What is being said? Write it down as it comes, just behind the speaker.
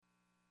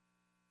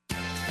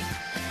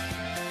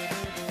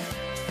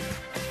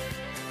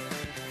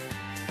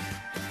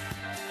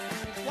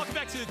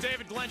to the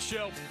David Glenn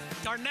Show.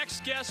 Our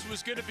next guest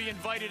was going to be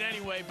invited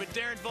anyway, but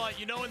Darren Vaught,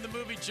 you know in the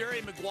movie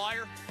Jerry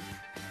Maguire,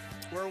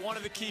 where one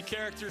of the key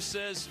characters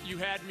says, "You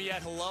had me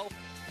at hello"?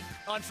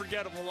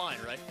 Unforgettable line,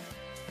 right?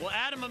 Well,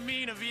 Adam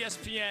Amin of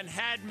ESPN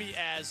had me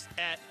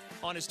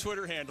on his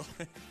Twitter handle.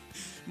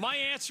 My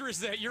answer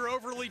is that you're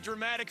overly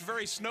dramatic,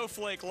 very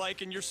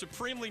snowflake-like, and you're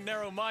supremely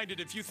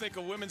narrow-minded if you think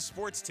a women's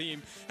sports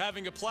team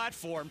having a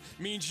platform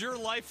means your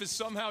life is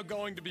somehow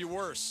going to be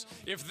worse.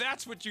 If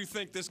that's what you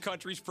think this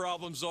country's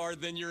problems are,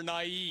 then you're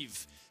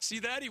naive. See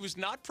that? He was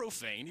not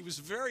profane. He was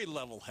very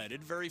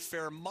level-headed, very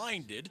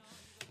fair-minded.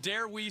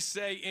 Dare we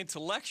say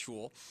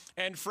intellectual,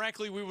 and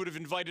frankly, we would have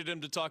invited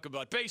him to talk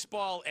about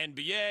baseball,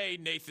 NBA,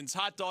 Nathan's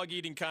hot dog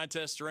eating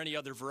contest, or any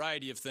other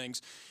variety of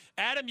things.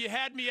 Adam, you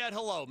had me at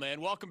hello,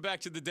 man. Welcome back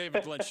to the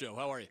David Glenn Show.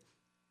 How are you?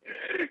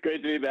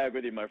 Great to be back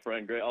with you, my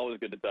friend. Great. Always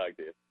good to talk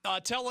to you.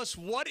 Tell us,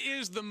 what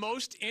is the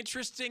most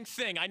interesting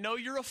thing? I know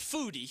you're a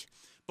foodie,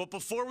 but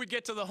before we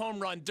get to the Home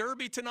Run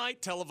Derby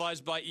tonight,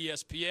 televised by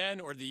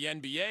ESPN, or the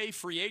NBA,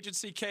 free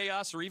agency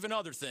chaos, or even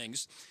other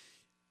things,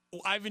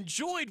 I've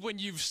enjoyed when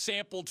you've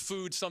sampled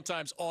food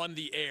sometimes on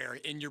the air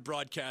in your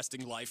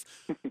broadcasting life.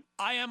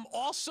 I am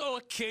also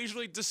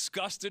occasionally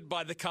disgusted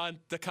by the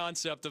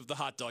concept of the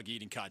hot dog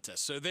eating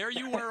contest. So there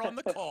you were on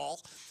the call.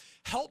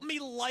 Help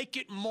me like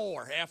it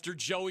more after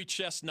Joey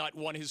Chestnut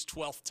won his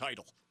 12th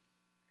title.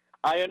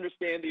 I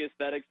understand the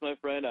aesthetics, my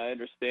friend. I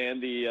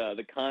understand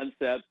the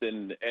concept,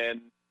 and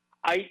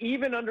I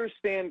even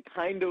understand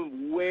kind of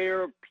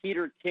where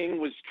Peter King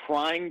was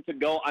trying to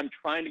go. I'm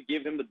trying to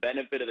give him the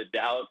benefit of the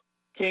doubt.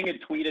 King had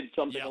tweeted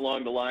something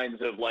along the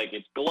lines of, like,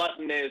 it's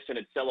gluttonous and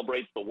it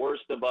celebrates the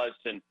worst of us,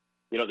 and,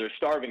 you know, there's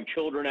starving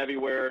children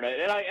everywhere.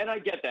 And I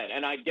get that.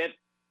 And I get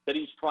that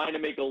he's trying to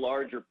make a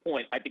larger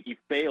point. I think he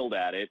failed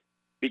at it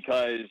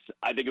because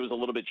I think it was a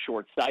little bit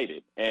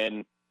short-sighted.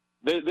 And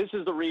this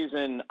is the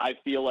reason I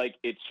feel like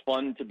it's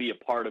fun to be a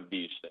part of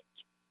these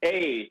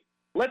things.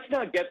 Let's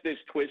not get this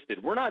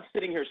twisted. We're not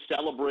sitting here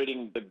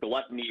celebrating the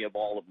gluttony of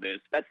all of this.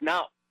 That's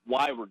not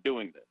why we're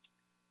doing this.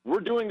 We're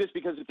doing this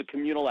because it's a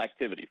communal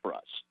activity for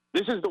us.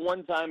 This is the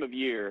one time of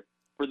year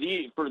for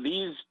these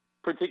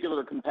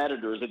particular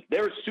competitors. It's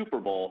their Super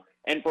Bowl,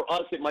 and for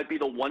us, it might be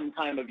the one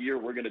time of year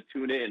we're going to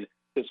tune in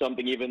to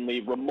something evenly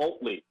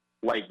remotely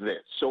like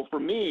this. So for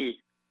me,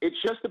 it's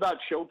just about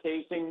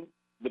showcasing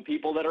the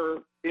people that are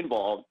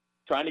involved,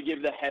 trying to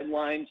give the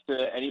headlines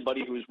to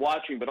anybody who's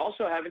watching, but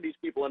also having these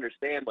people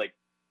understand, like,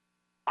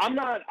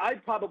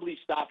 I'd probably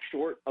stop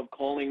short of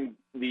calling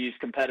these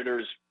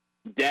competitors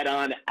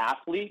dead-on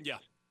athletes. Yeah.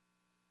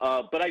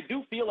 But I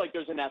do feel like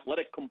there's an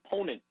athletic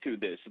component to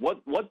this.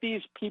 What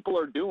these people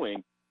are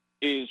doing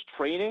is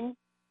training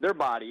their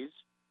bodies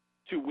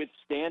to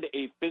withstand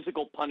a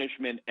physical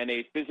punishment and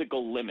a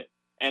physical limit.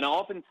 And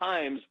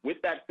oftentimes,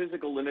 with that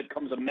physical limit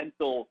comes a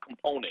mental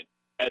component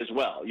as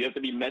well. You have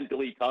to be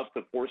mentally tough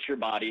to force your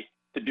body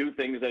to do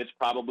things that it's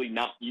probably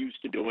not used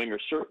to doing, or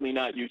certainly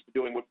not used to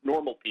doing what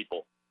normal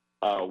people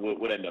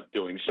would end up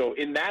doing. So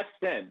in that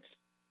sense,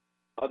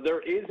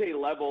 there is a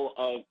level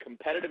of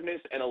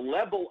competitiveness and a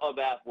level of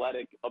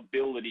athletic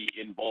ability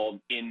involved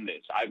in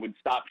this. I would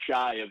stop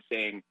shy of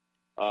saying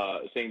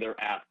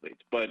they're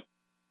athletes, but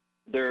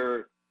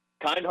they're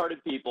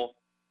kind-hearted people.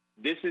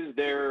 This is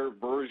their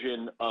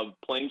version of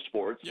playing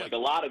sports. Yeah. Like a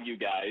lot of you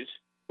guys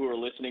who are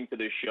listening to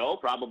this show,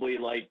 probably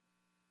like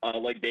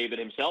David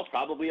himself,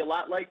 probably a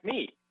lot like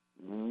me.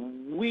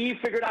 We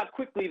figured out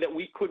quickly that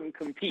we couldn't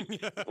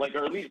compete,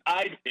 or at least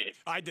I did.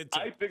 I did too.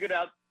 I figured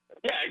out.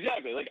 Yeah,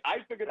 exactly. Like, I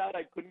figured out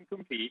I couldn't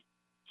compete,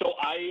 so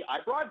I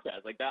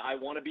broadcast like that. I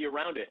want to be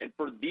around it. And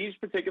for these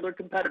particular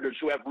competitors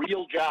who have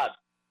real jobs,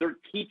 they're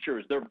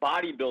teachers, they're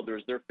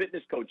bodybuilders, they're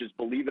fitness coaches,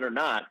 believe it or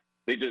not,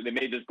 they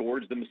may just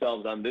gorge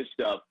themselves on this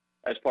stuff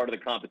as part of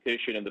the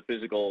competition and the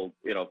physical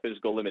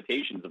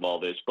limitations of all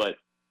this. But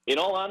in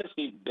all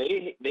honesty,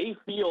 they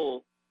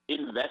feel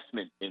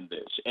investment in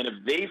this. And if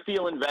they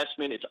feel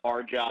investment, it's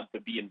our job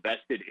to be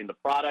invested in the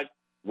product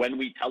when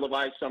we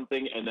televise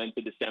something, and then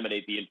to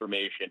disseminate the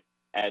information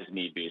as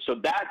need be. So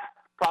that's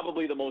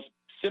probably the most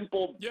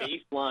simple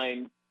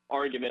baseline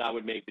argument I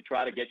would make to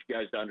try to get you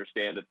guys to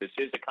understand that this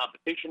is a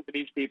competition for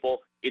these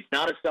people. It's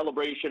not a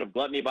celebration of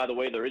gluttony. By the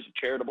way, there is a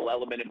charitable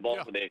element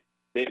involved with it.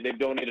 They've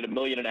donated 1.5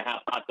 million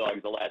hot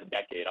dogs the last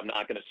decade. I'm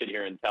not going to sit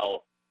here and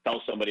tell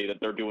somebody that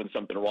they're doing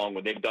something wrong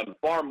when they've done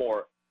far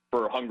more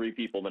for hungry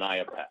people than I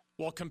ever have.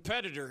 Well,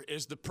 competitor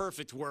is the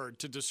perfect word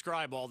to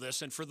describe all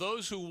this. And for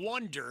those who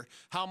wonder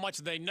how much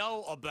they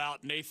know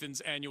about Nathan's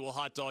annual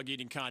hot dog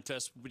eating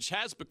contest, which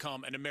has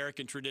become an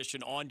American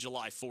tradition on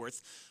July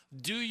 4th,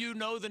 do you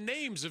know the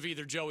names of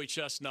either Joey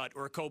Chestnut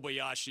or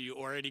Kobayashi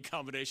or any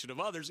combination of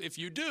others? If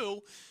you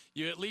do,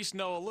 you at least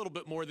know a little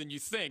bit more than you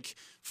think.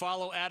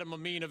 Follow Adam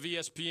Amin of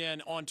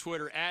ESPN on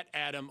Twitter at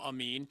Adam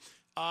Amin.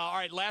 All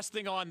right, last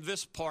thing on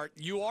this part.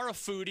 You are a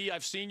foodie.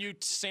 I've seen you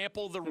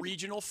sample the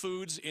regional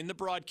foods in the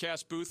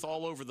broadcast booth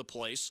all over the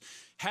place.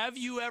 Have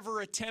you ever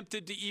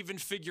attempted to even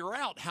figure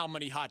out how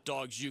many hot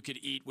dogs you could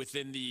eat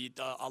within the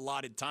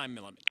allotted time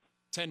limit?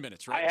 10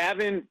 minutes, right?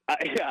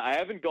 I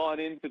haven't gone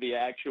into the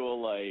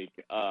actual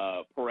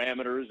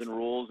parameters and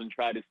rules and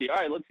tried to see. All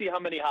right, let's see how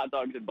many hot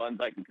dogs and buns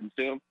I can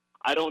consume.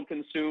 I don't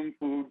consume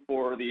food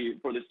for the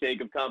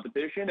sake of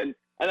competition, and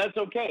that's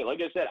okay. Like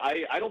I said,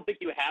 I don't think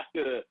you have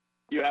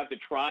to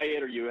try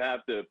it or you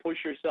have to push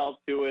yourself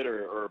to it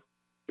or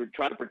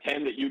try to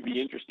pretend that you'd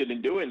be interested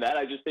in doing that.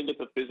 I just think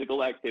it's a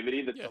physical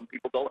activity that some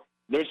people don't.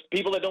 There's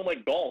people that don't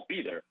like golf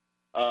either.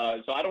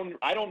 So I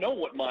don't know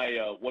what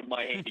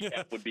my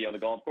handicap would be on the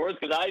golf course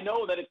because I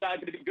know that it's not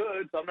going to be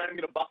good, so I'm not even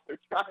going to bother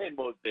trying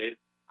most days.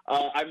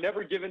 I've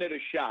never given it a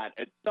shot.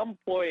 At some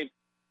point,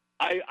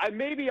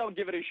 maybe I'll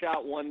give it a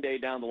shot one day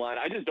down the line.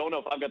 I just don't know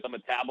if I've got the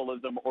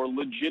metabolism or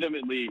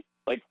legitimately,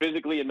 like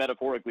physically and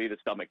metaphorically, the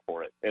stomach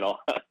for it. You know.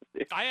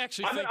 I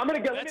actually think I'm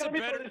going to go. Let me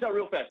throw this out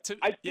real fast.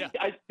 I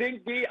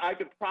think I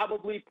could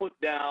probably put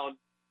down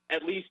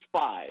at least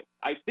 5.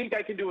 I think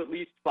I can do at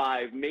least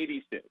 5,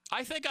 maybe 6.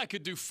 I think I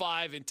could do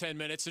 5 in 10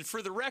 minutes. And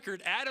for the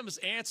record, Adam's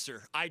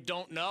answer, I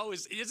don't know,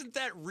 isn't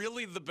that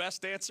really the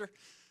best answer?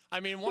 I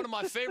mean, one of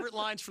my favorite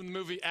lines from the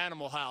movie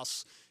Animal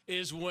House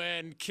is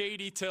when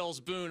Katie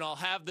tells Boone, I'll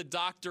have the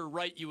doctor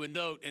write you a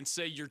note and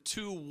say you're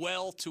too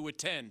well to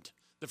attend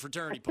the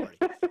fraternity party.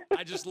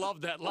 I just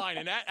love that line.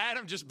 And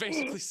Adam just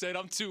basically said,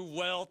 I'm too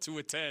well to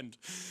attend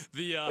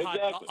the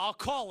exactly. I'll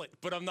call it,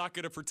 but I'm not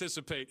going to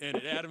participate in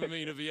it. Adam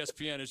Amin of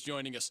ESPN is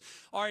joining us.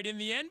 All right, in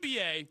the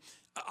NBA,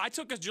 I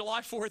took a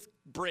July 4th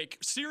break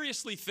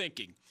seriously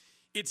thinking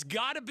it's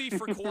got to be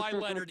for Kawhi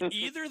Leonard.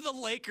 Either the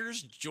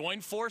Lakers join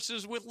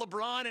forces with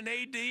LeBron and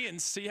AD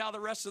and see how the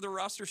rest of the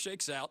roster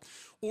shakes out,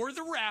 or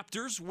the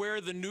Raptors,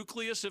 where the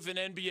nucleus of an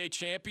NBA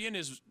champion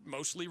is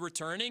mostly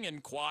returning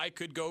and Kawhi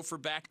could go for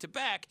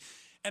back-to-back.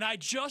 And I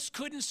just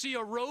couldn't see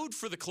a road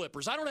for the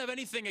Clippers. I don't have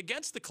anything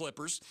against the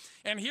Clippers.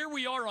 And here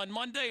we are on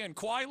Monday, and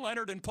Kawhi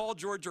Leonard and Paul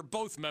George are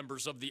both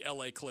members of the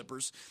LA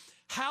Clippers.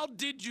 How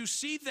did you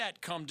see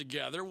that come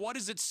together? What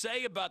does it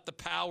say about the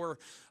power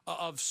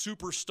of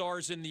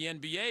superstars in the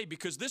NBA?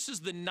 Because this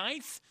is the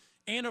 9th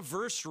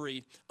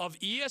anniversary of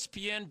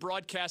ESPN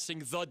broadcasting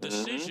the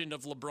decision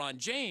of LeBron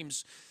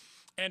James.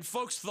 And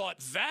folks thought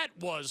that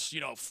was,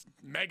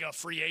 mega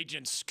free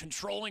agents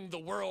controlling the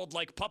world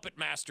like puppet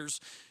masters.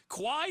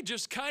 Kawhi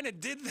just kind of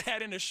did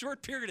that in a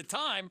short period of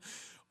time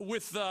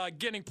with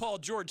getting Paul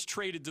George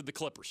traded to the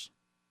Clippers.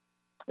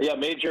 Yeah,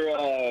 major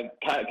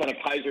kind of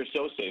Kaiser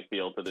Sose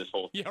feel to this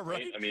whole thing. Yeah,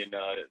 right. I mean,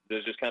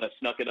 there's just kind of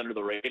snuck it under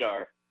the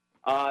radar.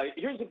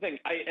 Here's the thing.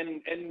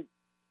 And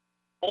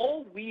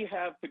all we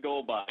have to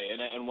go by,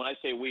 and when I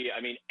say we,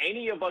 I mean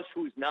any of us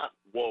who's not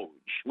Woj.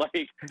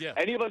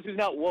 Any of us who's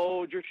not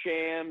Woj or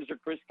Shams or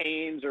Chris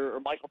Haynes or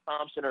Michael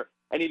Thompson or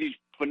any of these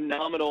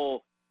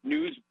phenomenal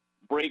news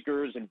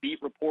breakers and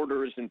beat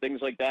reporters and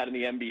things like that in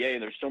the NBA,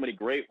 and there's so many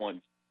great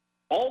ones.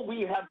 All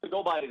we have to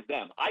go by is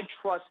them. I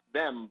trust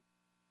them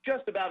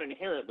just about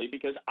inherently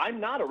because I'm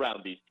not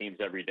around these teams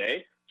every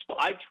day. So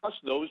I trust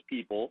those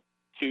people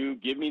to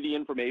give me the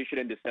information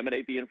and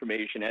disseminate the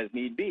information as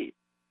need be.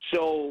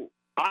 So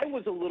I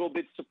was a little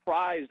bit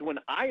surprised when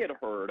I had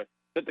heard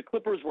that the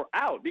Clippers were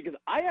out because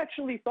I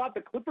actually thought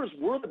the Clippers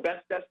were the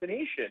best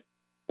destination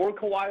for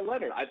Kawhi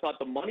Leonard. I thought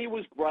the money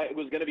was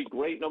going to be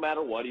great no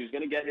matter what. He was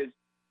going to get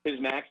his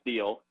max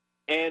deal.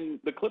 And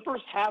the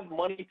Clippers have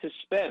money to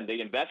spend. They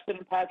invested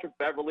in Patrick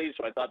Beverley,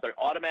 so I thought they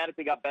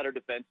automatically got better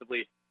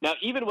defensively. Now,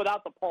 even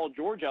without the Paul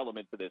George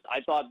element to this,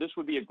 I thought this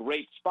would be a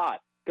great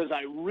spot because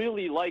I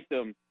really liked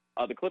them,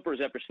 the Clippers,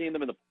 after seeing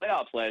them in the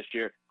playoffs last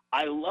year.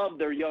 I love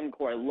their young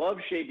core. I love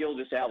Shai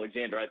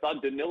Gilgeous-Alexander. I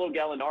thought Danilo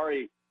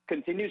Gallinari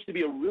continues to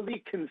be a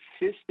really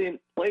consistent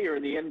player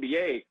in the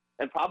NBA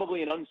and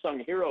probably an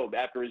unsung hero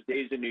after his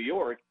days in New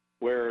York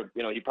where,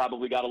 he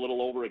probably got a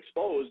little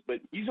overexposed, but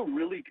he's a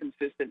really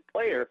consistent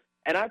player.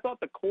 And I thought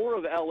the core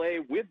of L.A.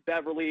 with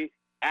Beverly,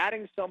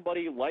 adding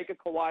somebody like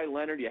a Kawhi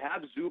Leonard, you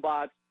have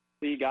Zubac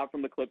that you got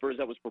from the Clippers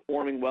that was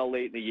performing well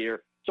late in the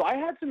year. So I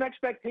had some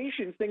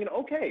expectations thinking,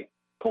 okay,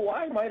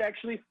 Kawhi might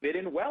actually fit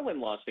in well in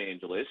Los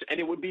Angeles, and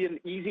it would be an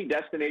easy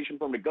destination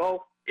for him to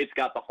go. It's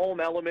got the home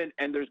element,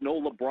 and there's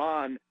no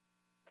LeBron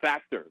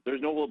factor.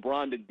 There's no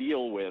LeBron to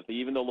deal with,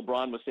 even though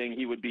LeBron was saying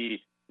he would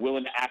be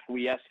willing to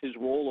acquiesce his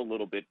role a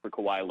little bit for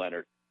Kawhi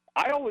Leonard.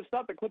 I always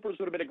thought the Clippers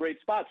would have been a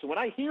great spot. So when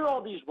I hear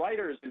all these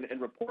writers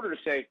and reporters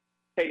say,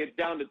 hey, it's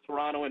down to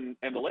Toronto and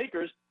the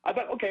Lakers, I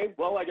thought, okay,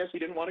 well, I guess he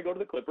didn't want to go to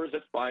the Clippers.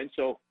 That's fine.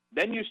 So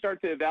then you start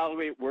to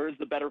evaluate where's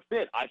the better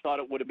fit. I thought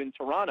it would have been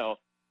Toronto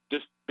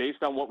just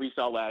based on what we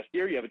saw last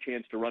year. You have a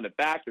chance to run it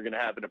back. You're going to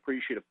have an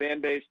appreciative fan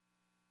base.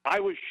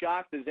 I was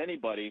shocked as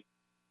anybody,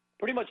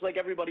 pretty much like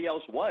everybody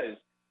else was,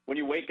 when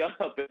you wake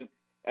up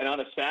and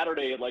on a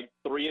Saturday at like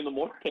 3 in the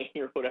morning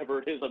or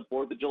whatever it is on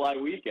 4th of July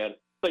weekend,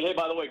 it's like, hey,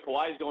 by the way,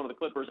 Kawhi's going to the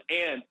Clippers,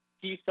 and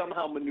he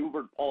somehow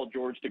maneuvered Paul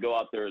George to go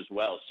out there as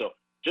well. So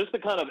just the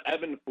kind of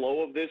ebb and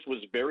flow of this was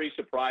very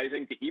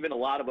surprising to even a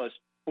lot of us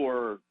who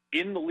are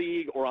in the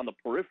league or on the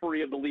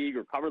periphery of the league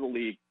or cover the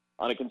league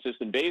on a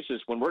consistent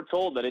basis. When we're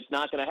told that it's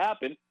not going to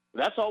happen,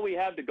 that's all we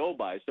have to go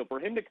by. So for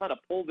him to kind of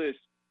pull this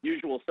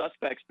usual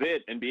suspects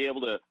bit and be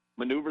able to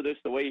maneuver this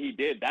the way he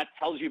did. That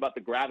tells you about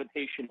the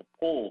gravitational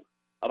pull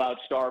about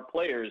star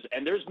players.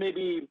 And there's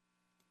maybe,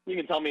 you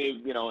can tell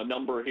me, a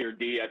number here,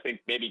 D. I think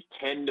maybe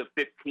 10 to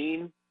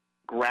 15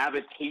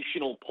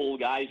 gravitational pull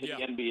guys in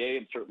the NBA,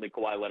 and certainly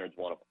Kawhi Leonard's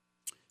one of them.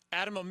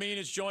 Adam Amin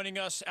is joining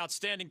us,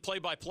 outstanding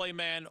play-by-play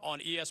man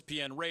on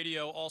ESPN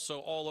Radio, also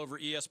all over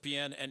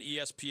ESPN and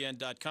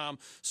ESPN.com.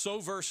 So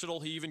versatile,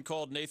 he even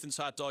called Nathan's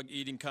Hot Dog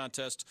Eating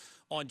Contest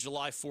on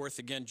July 4th.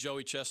 Again,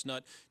 Joey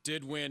Chestnut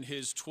did win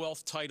his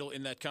 12th title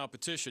in that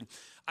competition.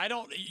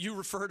 You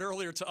referred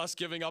earlier to us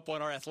giving up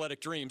on our athletic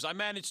dreams. I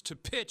managed to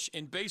pitch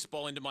in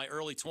baseball into my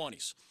early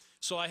 20s.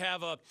 So I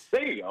have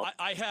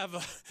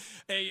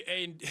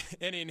an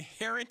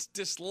inherent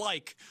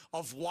dislike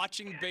of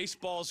watching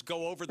baseballs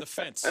go over the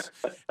fence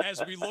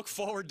as we look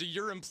forward to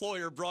your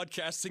employer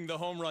broadcasting the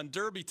Home Run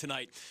Derby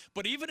tonight.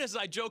 But even as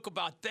I joke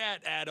about that,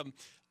 Adam,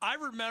 I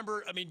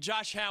remember,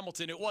 Josh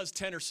Hamilton, it was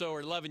 10 or so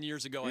or 11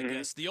 years ago, I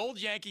guess. The old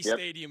Yankee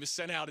Stadium is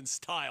sent out in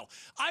style.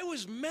 I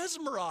was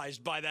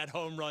mesmerized by that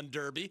home run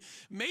derby,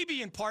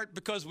 maybe in part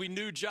because we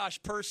knew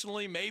Josh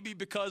personally, maybe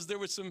because there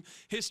was some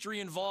history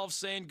involved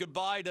saying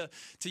goodbye to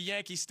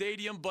Yankee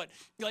Stadium. But,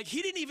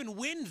 he didn't even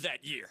win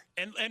that year.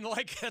 And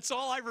that's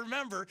all I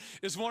remember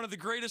is one of the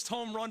greatest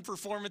home run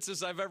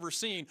performances I've ever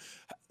seen.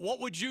 What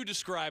would you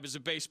describe as a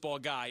baseball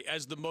guy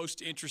as the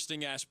most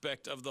interesting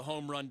aspect of the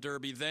home run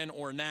derby then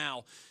or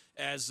now,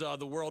 as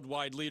the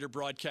worldwide leader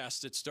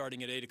broadcasts it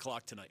starting at 8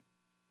 o'clock tonight?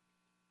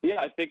 Yeah,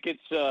 I think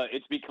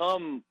it's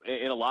become,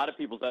 in a lot of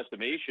people's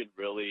estimation,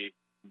 really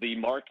the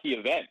marquee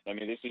event.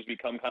 This has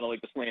become kind of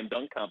like the slam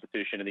dunk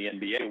competition in the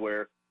NBA,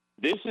 where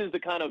this is the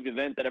kind of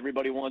event that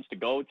everybody wants to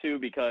go to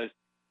because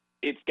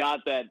it's got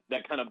that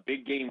kind of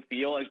big game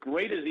feel. As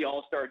great as the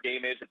All-Star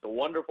Game is, it's a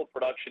wonderful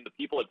production. The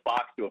people at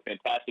Fox do a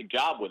fantastic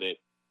job with it,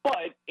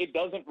 but it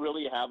doesn't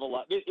really have a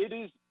lot.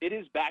 It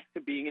is back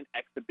to being an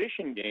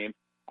exhibition game.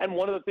 And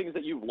one of the things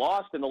that you've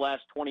lost in the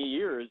last 20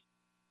 years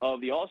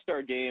of the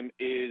All-Star Game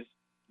is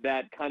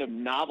that kind of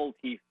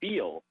novelty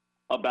feel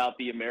about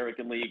the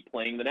American League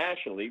playing the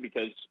National League,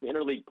 because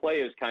interleague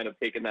play has kind of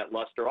taken that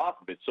luster off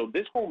of it. So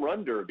this home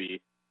run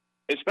derby,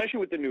 especially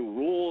with the new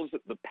rules,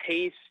 the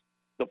pace,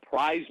 the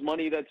prize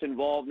money that's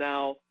involved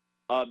now,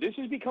 this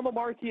has become a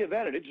marquee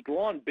event, and it's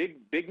drawn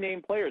big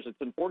name players. It's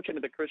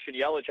unfortunate that Christian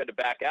Yelich had to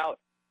back out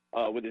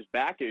with his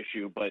back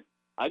issue, but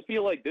I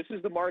feel like this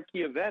is the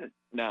marquee event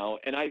now,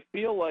 and I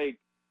feel like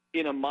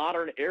in a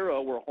modern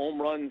era where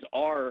home runs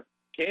are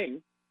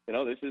king,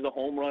 this is a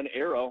home run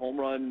era. Home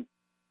run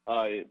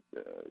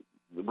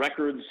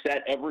records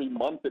set every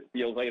month, it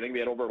feels like. I think we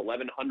had over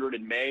 1,100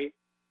 in May,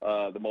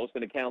 the most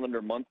in a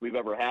calendar month we've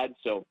ever had.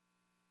 So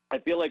I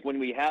feel like when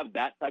we have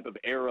that type of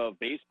era of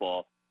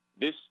baseball,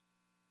 this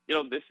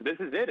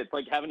is it. It's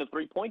like having a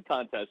three-point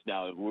contest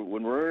now.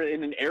 When we're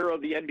in an era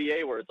of the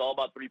NBA where it's all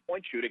about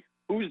three-point shooting,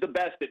 who's the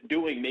best at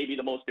doing maybe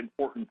the most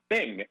important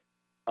thing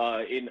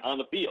on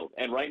the field?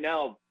 And right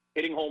now,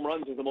 hitting home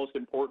runs is the most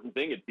important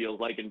thing, it feels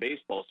like, in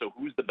baseball. So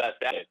who's the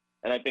best at it?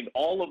 And I think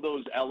all of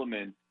those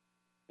elements,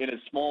 in a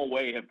small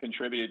way, have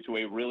contributed to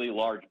a really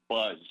large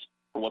buzz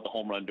for what the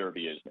home run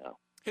derby is now.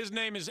 His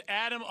name is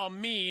Adam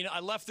Amin.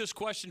 I left this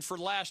question for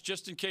last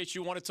just in case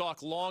you want to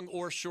talk long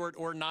or short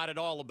or not at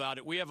all about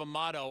it. We have a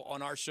motto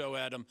on our show,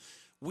 Adam.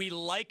 We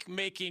like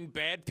making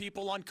bad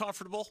people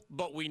uncomfortable,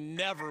 but we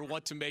never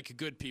want to make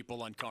good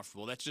people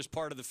uncomfortable. That's just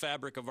part of the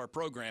fabric of our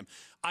program.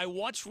 I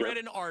once read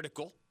an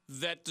article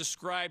that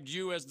described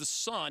you as the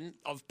son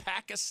of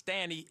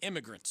Pakistani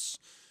immigrants.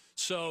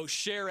 So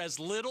share as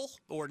little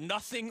or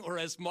nothing or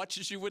as much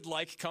as you would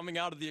like coming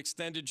out of the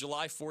extended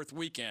July 4th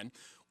weekend.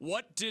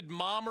 What did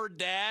mom or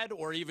dad,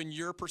 or even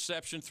your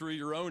perception through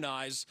your own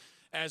eyes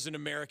as an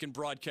American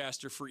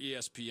broadcaster for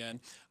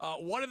ESPN,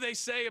 what do they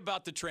say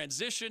about the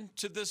transition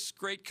to this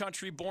great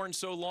country born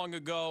so long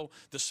ago,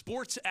 the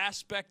sports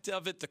aspect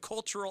of it, the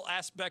cultural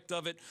aspect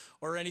of it,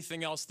 or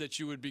anything else that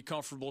you would be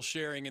comfortable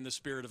sharing in the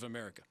spirit of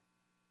America?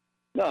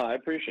 No, I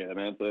appreciate it,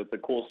 man. It's a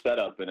cool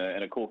setup and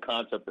a cool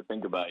concept to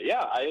think about.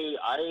 Yeah,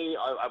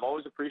 I've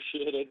always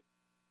appreciated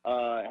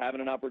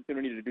having an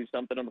opportunity to do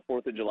something on the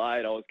 4th of July.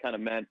 It always kind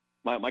of meant,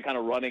 my kind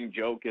of running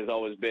joke has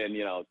always been,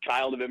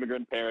 child of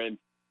immigrant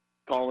parents,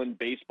 calling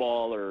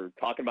baseball or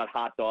talking about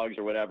hot dogs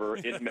or whatever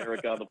in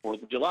America on the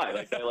 4th of July.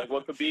 Like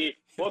what could be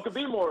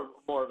more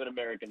of an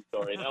American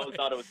story? And I always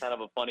thought it was kind of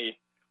a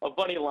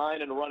funny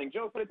line and a running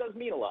joke, but it does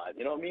mean a lot.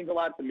 It means a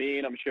lot to me,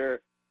 and I'm sure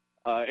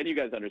and you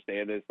guys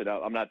understand this, that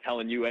I'm not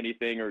telling you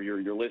anything or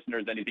your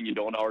listeners anything you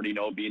don't already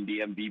know, being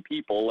DMV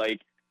people.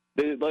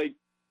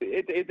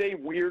 It's a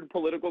weird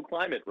political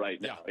climate right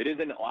now. Yeah. It is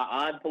an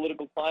odd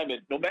political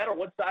climate. No matter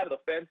what side of the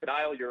fence and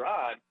aisle you're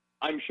on,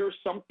 I'm sure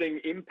something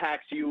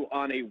impacts you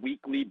on a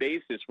weekly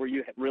basis where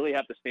you really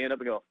have to stand up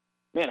and go,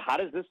 man, how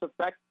does this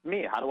affect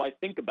me? How do I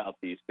think about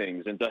these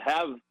things? And to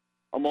have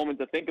a moment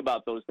to think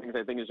about those things,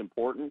 I think, is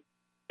important.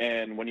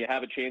 And when you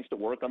have a chance to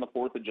work on the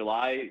 4th of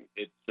July,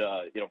 it's,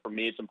 for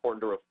me, it's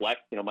important to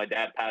reflect. My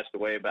dad passed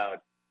away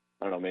about,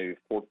 I don't know, maybe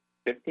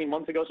 15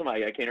 months ago, something. I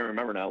can't even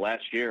remember now,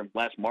 last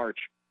March.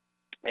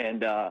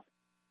 And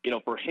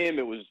for him,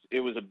 it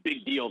was a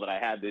big deal that I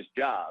had this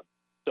job.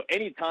 So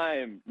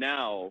anytime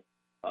now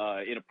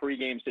in a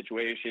pregame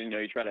situation,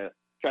 you try to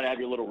have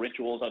your little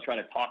rituals. I'll try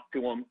to talk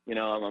to them.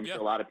 I'm sure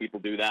a lot of people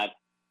do that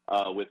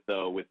with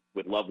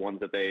loved ones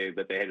that they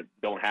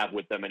don't have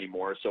with them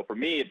anymore. So for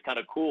me, it's kind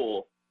of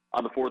cool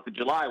on the 4th of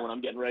July when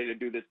I'm getting ready to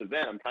do this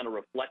event. I'm kind of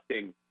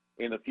reflecting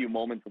in the few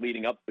moments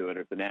leading up to it,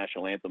 or if the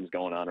national anthem's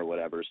going on or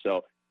whatever.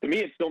 So to me,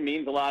 it still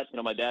means a lot.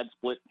 My dad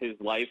split his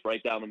life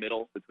right down the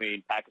middle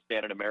between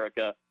Pakistan and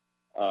America.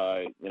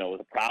 Was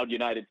a proud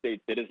United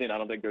States citizen. I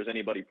don't think there's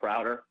anybody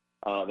prouder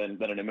than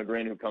an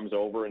immigrant who comes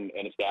over and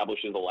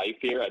establishes a life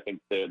here. I think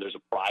there's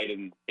a pride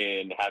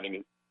in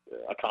having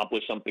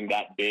accomplished something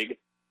that big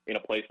in a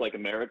place like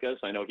America.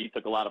 So I know he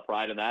took a lot of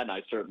pride in that, and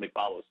I certainly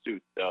follow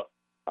suit. So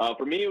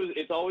for me,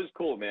 it's always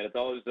cool, man. It's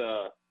always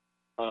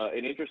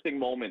an interesting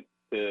moment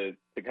to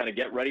kind of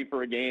get ready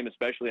for a game,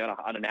 especially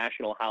on a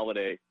national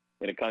holiday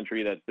in a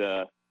country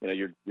that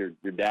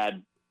your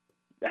dad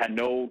had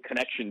no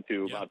connection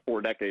to about 4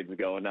 decades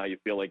ago, and now you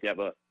feel like you have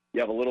a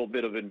little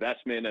bit of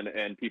investment,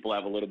 and people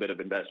have a little bit of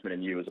investment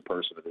in you as a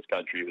person of this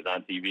country who's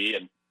on TV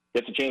and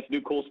gets a chance to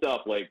do cool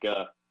stuff like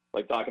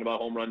talking about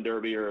home run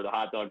derby or the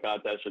hot dog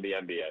contest or the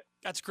NBA.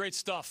 That's great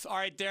stuff. All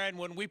right, Darren,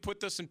 when we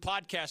put this in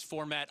podcast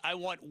format, I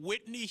want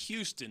Whitney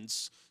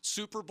Houston's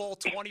Super Bowl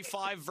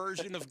 25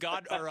 version of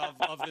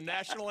the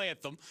national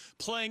anthem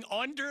playing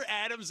under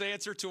Adam's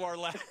answer to our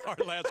last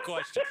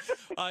question.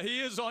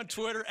 He is on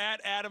Twitter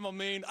at Adam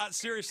Amin.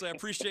 Seriously, I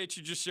appreciate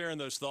you just sharing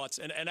those thoughts.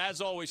 And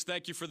as always,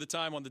 thank you for the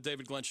time on the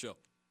David Glenn Show.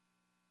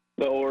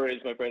 No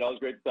worries, my friend. Always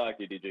great to talk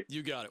to you, DJ.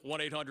 You got it.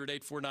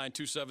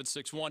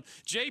 1-800-849-2761.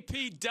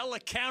 JP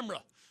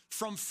Delacamera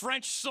from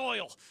French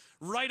soil,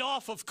 right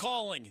off of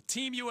calling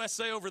Team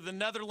USA over the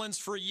Netherlands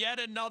for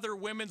yet another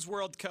Women's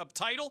World Cup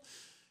title.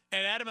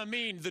 And Adam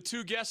Amin, the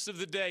two guests of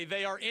the day,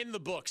 they are in the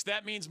books.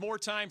 That means more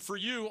time for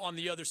you on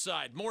the other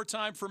side. More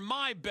time for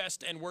my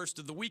best and worst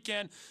of the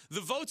weekend. The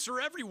votes are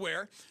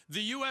everywhere.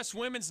 The U.S.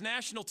 women's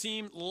national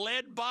team,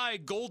 led by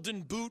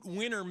Golden Boot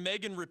winner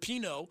Megan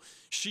Rapinoe,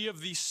 she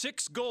of the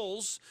 6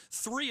 goals,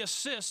 3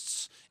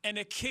 assists, and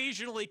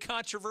occasionally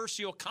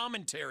controversial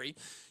commentary.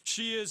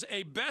 She is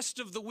a best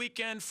of the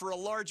weekend for a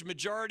large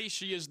majority.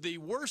 She is the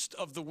worst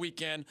of the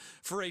weekend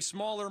for a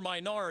smaller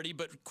minority.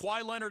 But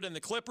Kawhi Leonard and the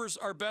Clippers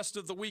are best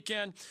of the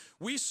weekend.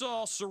 We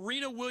saw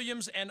Serena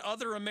Williams and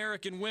other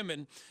American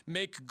women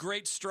make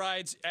great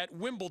strides at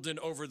Wimbledon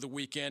over the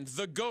weekend.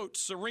 The GOAT,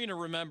 Serena,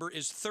 remember,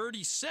 is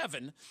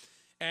 37.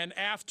 And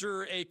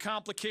after a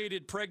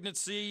complicated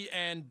pregnancy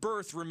and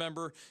birth,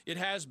 remember, it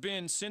has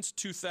been since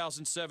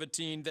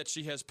 2017 that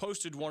she has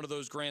posted one of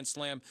those Grand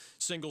Slam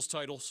singles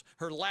titles.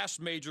 Her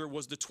last major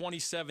was the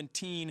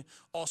 2017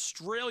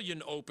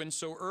 Australian Open,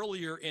 so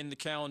earlier in the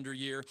calendar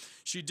year.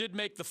 She did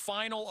make the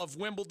final of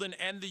Wimbledon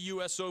and the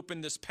U.S.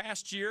 Open this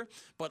past year,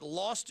 but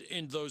lost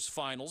in those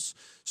finals.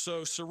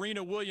 So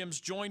Serena Williams,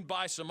 joined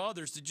by some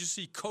others. Did you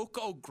see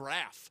Coco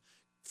Gauff?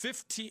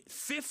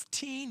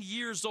 15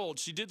 years old.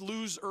 She did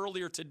lose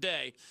earlier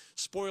today.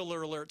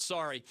 Spoiler alert,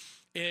 sorry.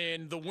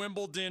 In the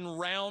Wimbledon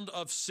round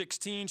of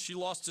 16, she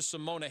lost to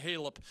Simona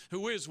Halep,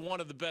 who is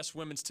one of the best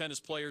women's tennis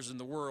players in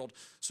the world.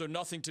 So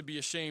nothing to be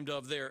ashamed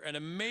of there. An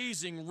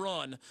amazing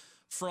run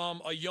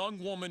from a young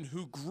woman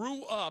who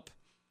grew up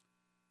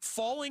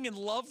falling in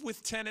love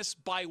with tennis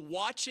by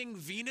watching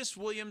Venus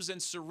Williams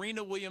and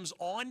Serena Williams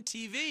on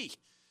TV.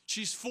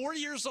 She's 4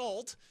 years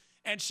old.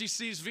 And she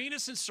sees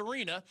Venus and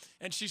Serena,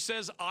 and she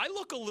says, I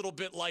look a little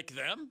bit like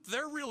them.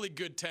 They're really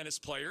good tennis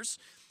players.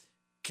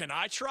 Can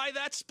I try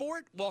that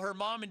sport? Well, her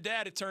mom and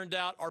dad, it turned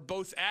out, are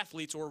both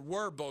athletes, or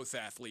were both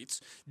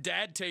athletes.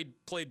 Dad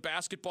played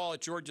basketball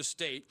at Georgia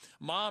State.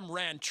 Mom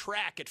ran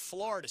track at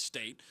Florida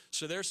State.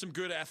 So there's some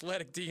good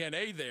athletic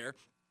DNA there.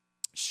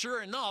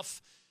 Sure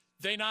enough,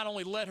 they not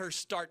only let her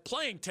start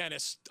playing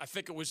tennis, I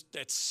think it was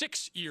at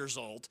 6 years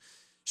old.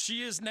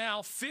 She is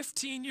now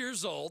 15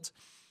 years old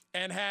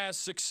and has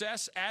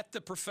success at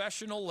the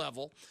professional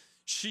level.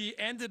 She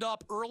ended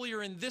up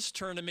earlier in this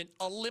tournament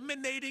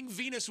eliminating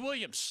Venus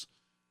Williams.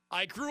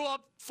 I grew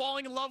up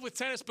falling in love with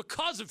tennis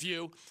because of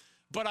you,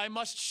 but I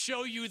must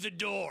show you the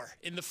door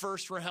in the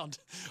first round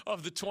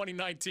of the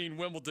 2019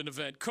 Wimbledon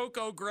event.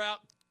 Coco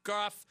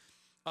Gauff,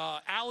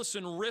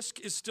 Allison Risk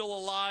is still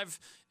alive,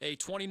 a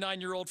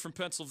 29-year-old from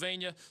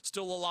Pennsylvania,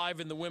 still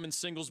alive in the women's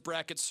singles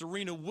bracket.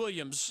 Serena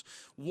Williams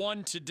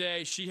won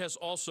today. She has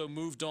also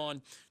moved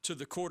on to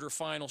the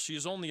quarterfinal. She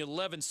is only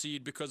 11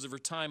 seed because of her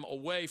time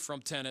away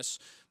from tennis,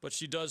 but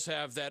she does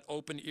have that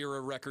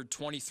open-era record,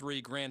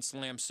 23 Grand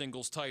Slam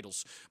singles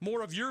titles.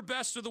 More of your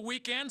best of the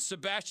weekend,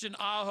 Sebastian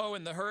Aho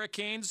and the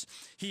Hurricanes.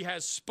 He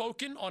has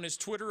spoken on his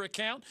Twitter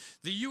account.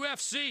 The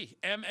UFC,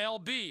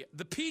 MLB,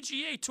 the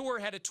PGA Tour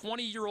had a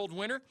 20-year-old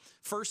winner,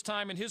 first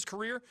time in his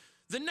career.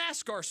 The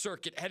NASCAR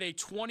circuit had a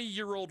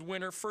 20-year-old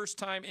winner, first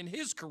time in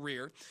his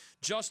career.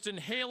 Justin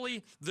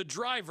Haley, the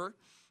driver,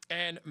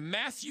 and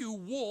Matthew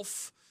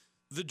Wolff,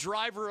 the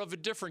driver of a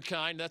different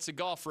kind. That's a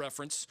golf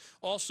reference.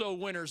 Also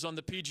winners on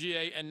the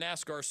PGA and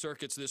NASCAR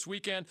circuits this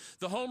weekend.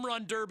 The Home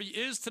Run Derby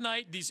is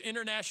tonight. These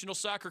international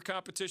soccer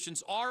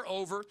competitions are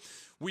over.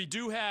 We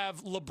do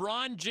have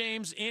LeBron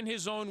James, in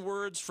his own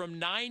words, from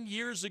 9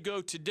 years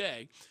ago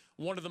today,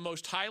 one of the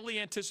most highly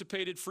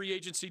anticipated free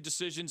agency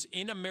decisions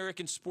in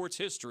American sports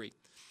history.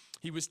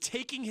 He was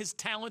taking his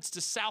talents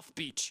to South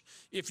Beach,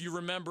 if you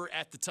remember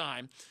at the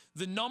time.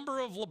 The number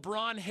of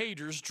LeBron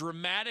haters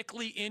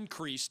dramatically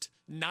increased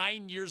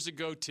 9 years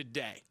ago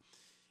today.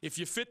 If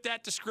you fit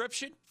that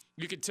description,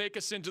 you can take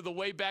us into the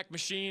Wayback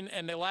Machine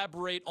and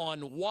elaborate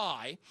on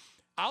why.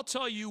 I'll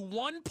tell you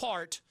one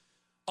part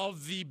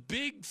of the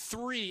big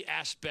three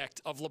aspect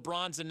of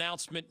LeBron's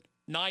announcement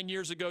 9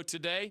 years ago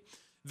today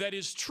that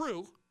is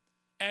true,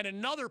 and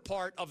another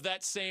part of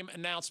that same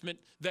announcement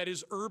that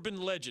is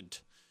urban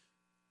legend.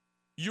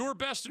 Your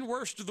best and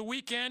worst of the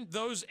weekend,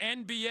 those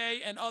NBA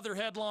and other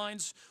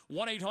headlines,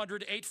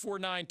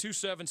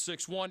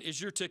 1-800-849-2761 is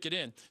your ticket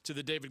in to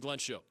the David Glenn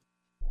Show.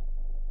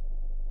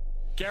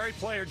 Gary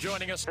Player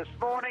joining us. This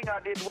morning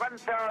I did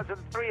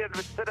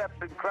 1,300 sit-ups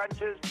and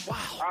crunches. Wow.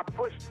 I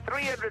pushed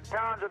 300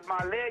 pounds with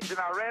my legs and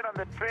I ran on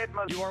the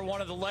treadmill. You are one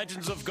of the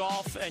legends of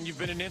golf, and you've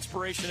been an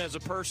inspiration as a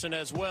person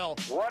as well.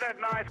 What a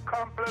nice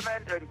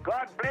compliment, and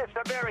God bless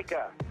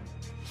America.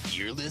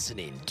 You're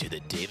listening to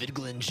the David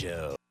Glenn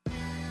Show.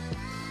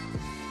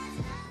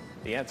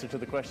 The answer to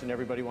the question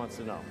everybody wants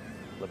to know.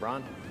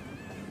 LeBron,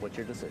 what's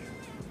your decision?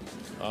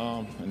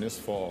 In this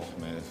fall,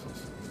 man, it's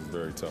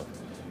very tough.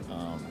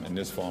 And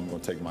this fall, I'm going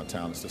to take my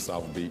talents to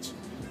South Beach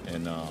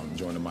and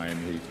join the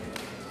Miami Heat.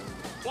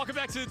 Welcome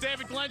back to the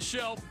David Glenn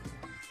Show.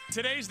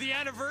 Today's the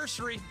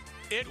anniversary.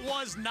 It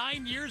was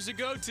 9 years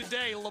ago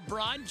today.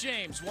 LeBron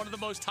James, one of the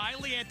most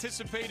highly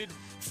anticipated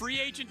free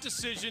agent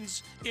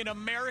decisions in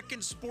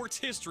American sports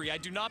history. I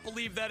do not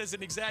believe that is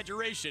an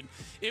exaggeration.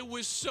 It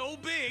was so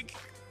big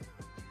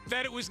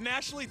that it was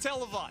nationally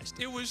televised.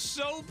 It was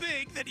so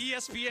big that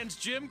ESPN's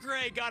Jim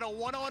Gray got a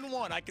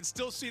one-on-one. I can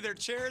still see their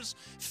chairs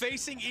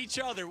facing each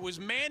other. It was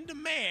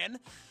man-to-man,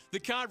 the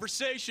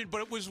conversation, but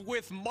it was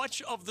with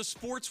much of the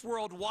sports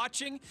world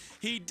watching.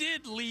 He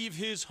did leave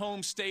his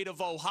home state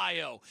of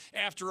Ohio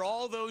after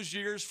all those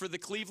years for the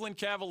Cleveland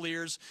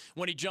Cavaliers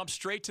when he jumped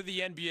straight to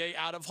the NBA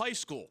out of high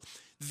school.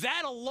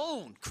 That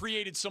alone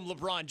created some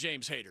LeBron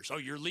James haters. Oh,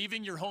 you're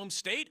leaving your home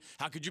state?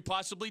 How could you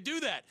possibly do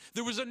that?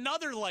 There was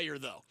another layer,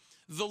 though.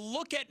 The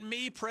look at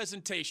me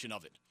presentation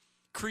of it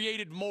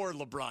created more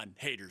LeBron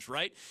haters,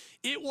 right?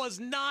 It was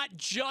not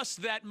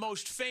just that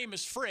most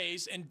famous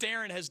phrase, and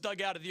Darren has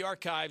dug out of the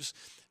archives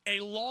a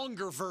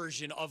longer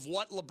version of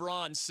what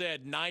LeBron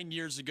said 9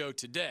 years ago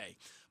today.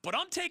 But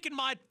I'm taking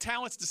my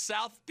talents to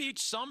South Beach.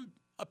 Some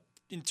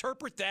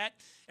interpret that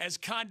as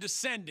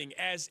condescending,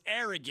 as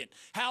arrogant.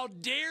 How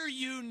dare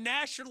you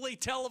nationally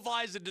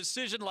televise a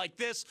decision like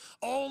this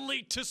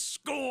only to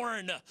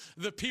scorn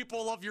the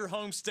people of your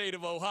home state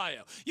of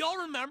Ohio? Y'all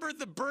remember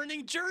the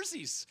burning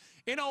jerseys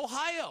in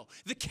Ohio?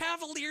 The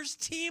Cavaliers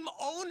team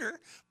owner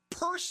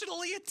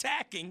personally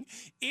attacking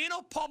in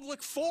a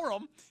public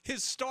forum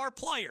his star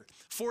player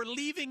for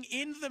leaving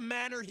in the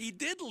manner he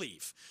did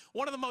leave.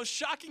 One of the most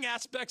shocking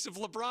aspects of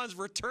LeBron's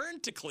return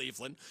to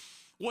Cleveland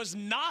was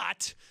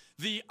not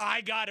the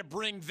I got to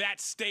bring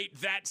that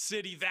state, that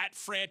city, that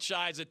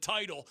franchise a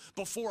title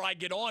before I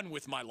get on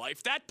with my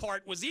life. That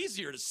part was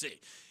easier to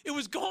see. It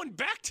was going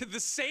back to the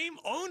same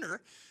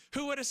owner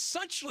who had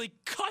essentially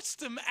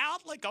cussed him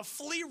out like a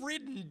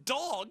flea-ridden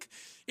dog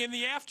in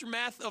the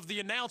aftermath of the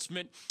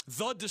announcement,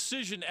 the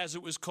decision as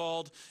it was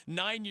called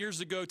 9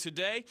 years ago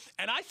today.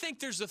 And I think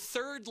there's a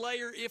third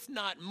layer, if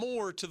not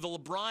more, to the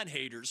LeBron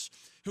haters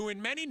who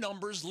in many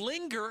numbers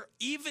linger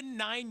even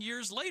 9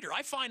 years later.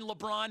 I find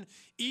LeBron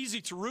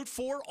easy to root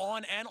for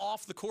on and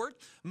off the court.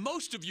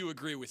 Most of you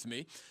agree with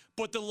me.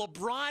 But the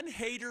LeBron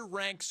hater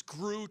ranks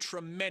grew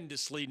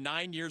tremendously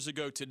 9 years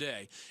ago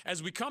today.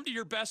 As we come to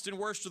your best and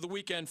worst of the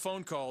weekend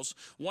phone calls,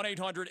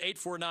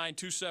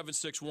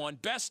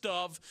 1-800-849-2761. Best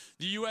of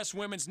the U.S.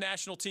 women's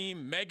national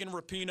team, Megan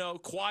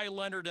Rapinoe, Kawhi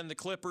Leonard and the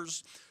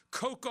Clippers,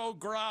 Coco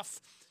Gauff,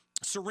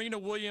 Serena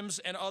Williams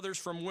and others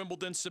from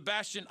Wimbledon.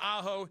 Sebastian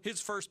Aho,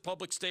 his first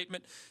public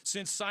statement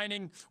since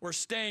signing or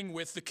staying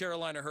with the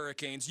Carolina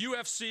Hurricanes.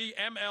 UFC,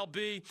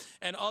 MLB,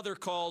 and other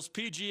calls.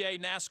 PGA,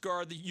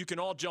 NASCAR, you can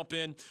all jump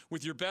in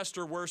with your best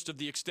or worst of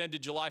the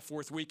extended July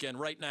 4th weekend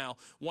right now.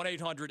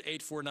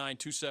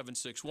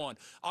 1-800-849-2761.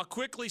 I'll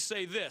quickly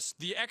say this.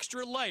 The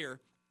extra layer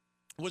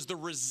was the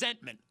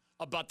resentment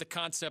about the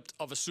concept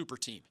of a super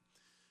team.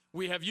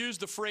 We have used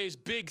the phrase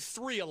Big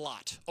Three a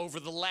lot over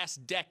the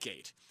last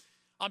decade.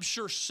 I'm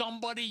sure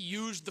somebody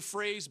used the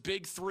phrase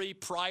Big Three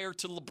prior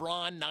to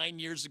LeBron 9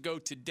 years ago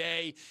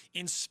today,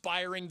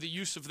 inspiring the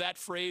use of that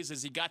phrase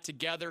as he got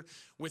together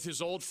with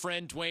his old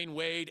friend Dwayne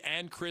Wade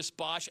and Chris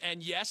Bosh.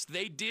 And yes,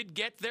 they did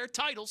get their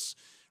titles.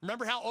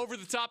 Remember how over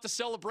the top the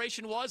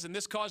celebration was? And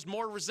this caused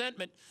more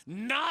resentment.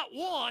 Not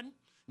one,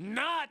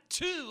 not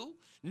two,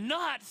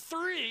 not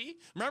 3.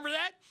 Remember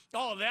that?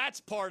 Oh, that's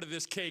part of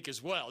this cake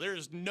as well.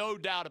 There's no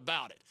doubt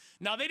about it.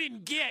 Now, they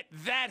didn't get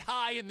that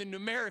high in the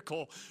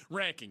numerical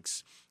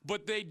rankings,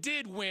 but they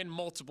did win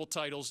multiple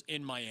titles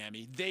in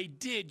Miami. They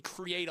did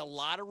create a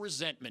lot of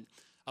resentment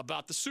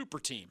about the super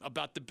team,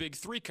 about the Big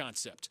 3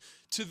 concept.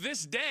 To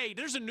this day,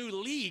 there's a new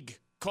league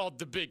called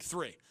the Big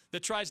 3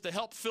 that tries to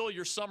help fill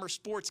your summer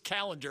sports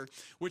calendar,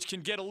 which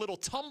can get a little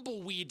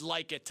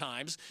tumbleweed-like at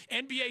times.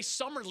 NBA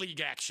Summer League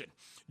action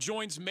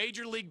joins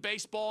Major League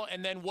Baseball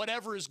and then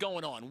whatever is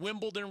going on.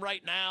 Wimbledon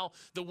right now,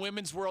 the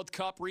Women's World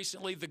Cup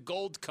recently, the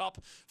Gold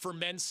Cup for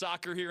men's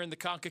soccer here in the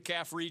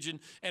CONCACAF region,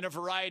 and a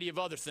variety of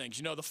other things.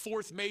 You know, the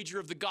 4th major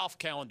of the golf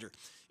calendar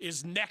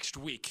is next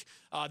week,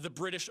 the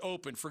British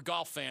Open for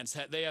golf fans.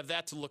 They have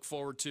that to look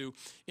forward to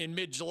in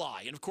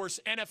mid-July. And, of course,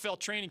 NFL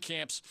training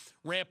camps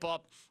ramp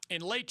up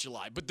in late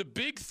July. But the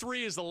Big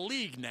 3 is a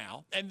league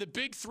now, and the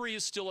Big 3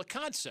 is still a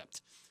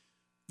concept.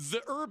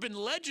 The urban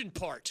legend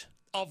part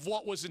of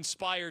what was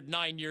inspired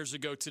 9 years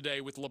ago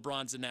today with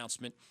LeBron's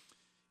announcement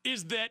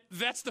is that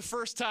that's the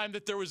first time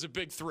that there was a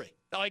Big 3.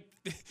 Like,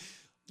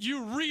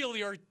 you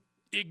really are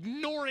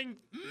ignoring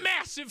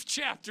massive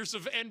chapters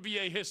of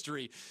NBA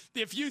history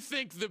if you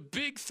think the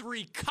Big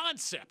 3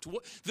 concept,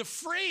 the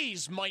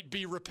phrase might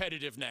be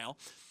repetitive now,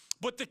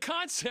 but the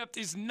concept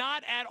is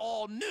not at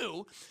all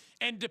new.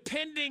 And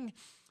depending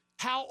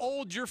how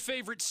old your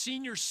favorite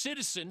senior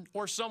citizen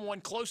or someone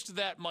close to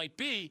that might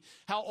be,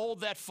 how old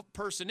that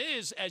person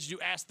is as you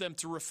ask them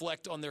to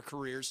reflect on their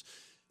careers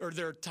or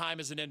their time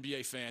as an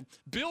NBA fan.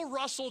 Bill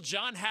Russell,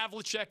 John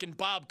Havlicek, and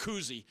Bob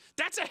Cousy.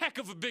 That's a heck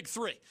of a Big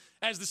 3,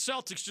 as the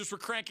Celtics just were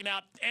cranking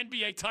out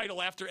NBA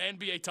title after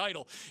NBA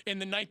title in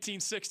the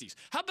 1960s.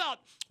 How about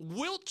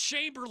Wilt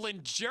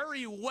Chamberlain,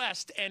 Jerry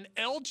West, and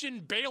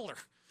Elgin Baylor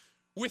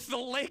with the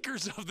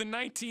Lakers of the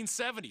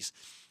 1970s?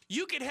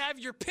 You could have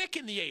your pick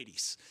in the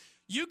 80s.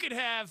 You could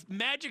have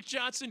Magic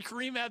Johnson,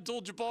 Kareem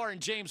Abdul-Jabbar,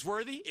 and James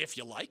Worthy, if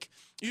you like.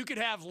 You could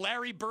have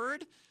Larry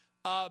Bird,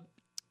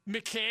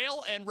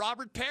 McHale, and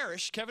Robert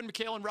Parrish, Kevin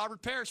McHale and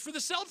Robert Parrish for the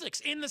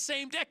Celtics in the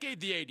same decade,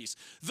 the 80s.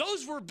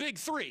 Those were Big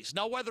 3s.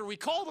 Now, whether we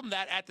called them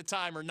that at the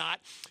time or not,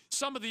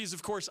 some of these,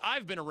 of course,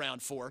 I've been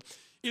around for,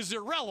 is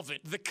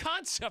irrelevant. The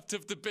concept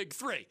of the Big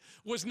 3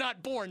 was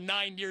not born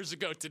 9 years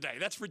ago today.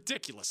 That's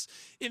ridiculous.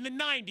 In the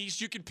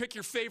 90s, you can pick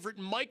your favorite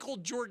Michael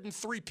Jordan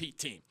three-peat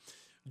team.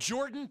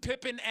 Jordan,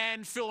 Pippen,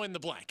 and fill in the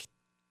blank.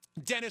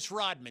 Dennis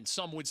Rodman,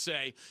 some would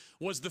say,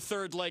 was the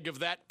third leg of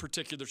that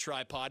particular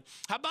tripod.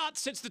 How about,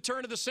 since the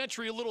turn of the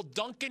century, a little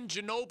Duncan,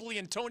 Ginobili,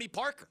 and Tony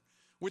Parker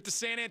with the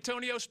San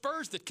Antonio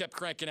Spurs that kept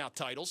cranking out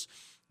titles.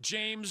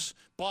 James,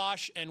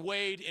 Bosh, and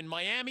Wade in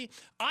Miami.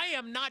 I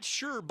am not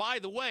sure, by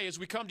the way, as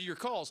we come to your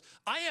calls,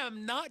 I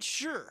am not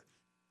sure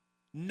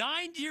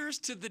 9 years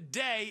to the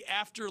day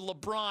after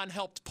LeBron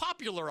helped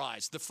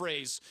popularize the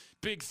phrase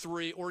Big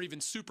 3 or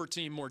even super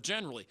team more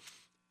generally,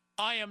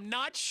 I am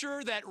not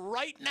sure that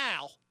right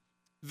now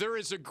there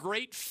is a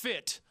great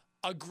fit,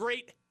 a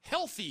great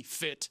healthy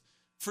fit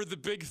for the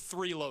Big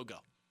 3 logo.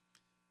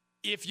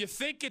 If you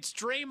think it's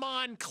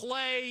Draymond,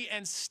 Clay,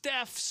 and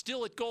Steph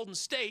still at Golden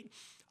State,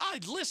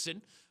 I'd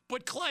listen,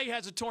 but Clay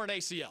has a torn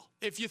ACL.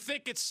 If you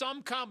think it's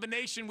some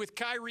combination with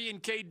Kyrie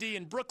and KD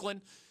in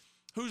Brooklyn,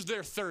 who's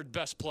their third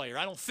best player?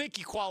 I don't think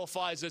he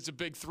qualifies as a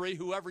Big 3,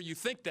 whoever you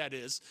think that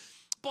is.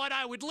 But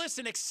I would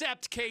listen,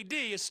 except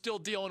KD is still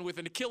dealing with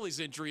an Achilles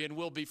injury and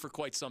will be for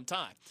quite some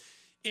time.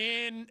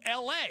 In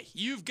L.A.,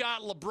 you've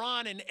got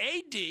LeBron and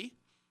AD,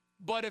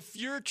 but if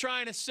you're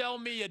trying to sell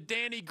me a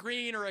Danny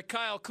Green or a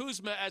Kyle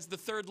Kuzma as the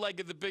third leg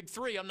of the Big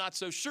 3, I'm not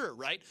so sure,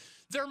 right?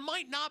 There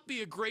might not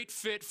be a great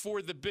fit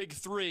for the Big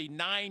 3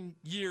 9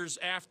 years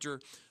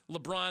after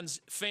LeBron's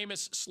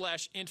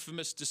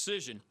famous/infamous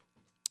decision.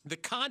 The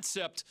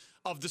concept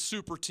of the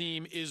super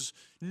team is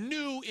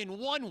new in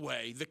one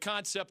way. The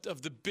concept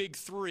of the Big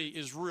 3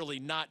 is really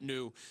not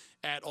new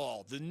at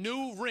all. The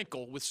new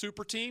wrinkle with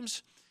super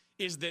teams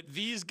is that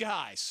these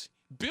guys,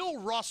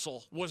 Bill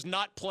Russell was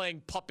not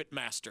playing puppet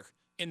master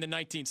in the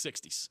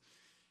 1960s.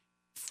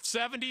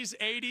 70s,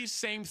 80s,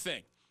 same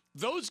thing.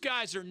 Those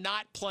guys are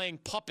not playing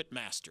puppet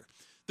master.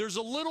 There's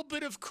a little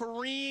bit of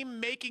Kareem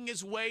making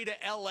his way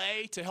to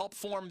L.A. to help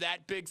form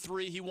that Big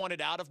 3. He wanted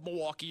out of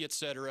Milwaukee,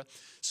 etc.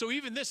 So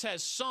even this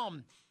has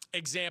some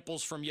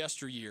examples from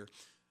yesteryear.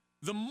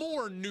 The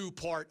more new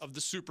part of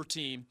the super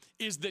team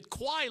is that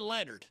Kawhi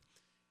Leonard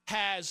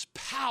has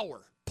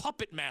power,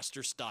 puppet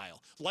master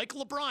style, like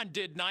LeBron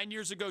did 9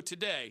 years ago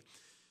today,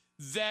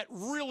 that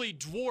really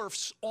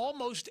dwarfs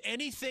almost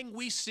anything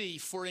we see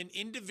for an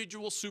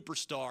individual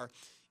superstar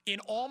in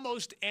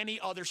almost any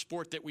other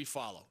sport that we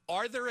follow.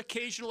 Are there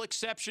occasional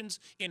exceptions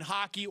in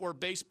hockey or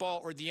baseball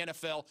or the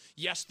NFL?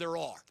 Yes, there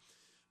are.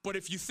 But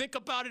if you think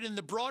about it in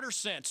the broader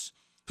sense,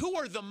 who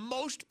are the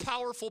most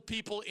powerful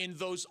people in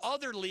those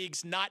other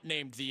leagues not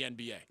named the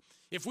NBA?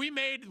 If we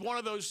made one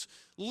of those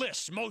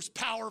lists, most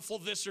powerful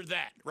this or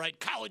that, right?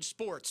 College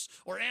sports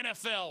or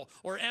NFL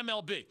or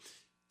MLB,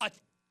 a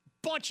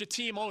bunch of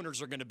team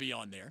owners are going to be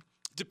on there.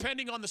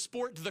 Depending on the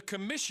sport, the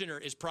commissioner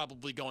is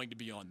probably going to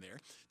be on there.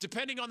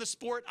 Depending on the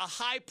sport, a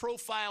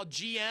high-profile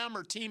GM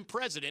or team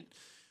president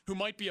who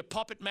might be a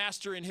puppet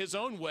master in his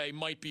own way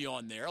might be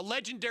on there. A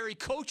legendary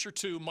coach or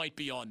two might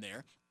be on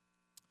there.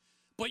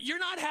 But you're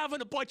not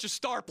having a bunch of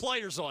star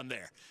players on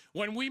there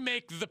when we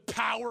make the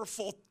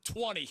powerful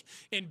 20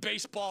 in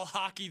baseball,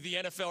 hockey, the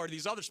NFL, or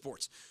these other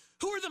sports.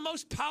 Who are the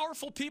most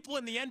powerful people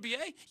in the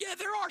NBA? Yeah,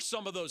 there are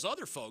some of those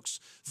other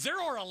folks.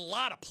 There are a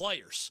lot of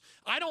players.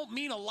 I don't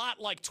mean a lot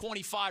like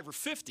 25 or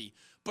 50,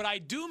 but I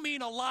do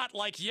mean a lot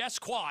like Yes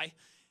Kawhi,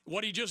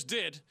 what he just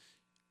did.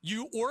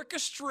 You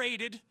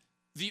orchestrated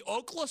the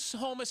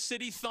Oklahoma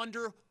City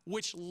Thunder,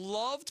 which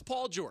loved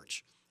Paul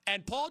George,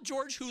 and Paul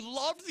George, who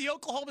loved the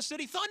Oklahoma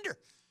City Thunder.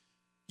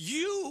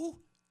 You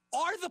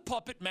are the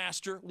puppet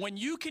master when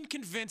you can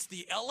convince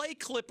the LA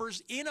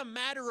Clippers in a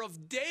matter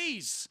of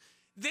days.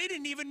 They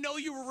didn't even know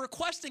you were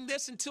requesting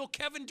this until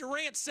Kevin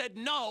Durant said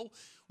no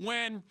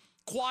when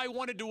Kawhi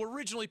wanted to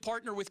originally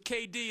partner with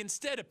KD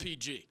instead of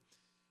PG.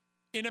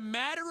 In a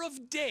matter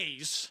of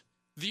days,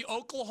 the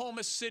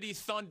Oklahoma City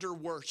Thunder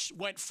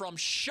went from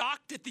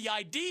shocked at the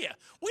idea.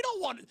 We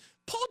don't want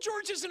Paul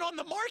George isn't on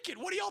the market.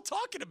 What are y'all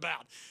talking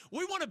about?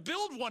 We want to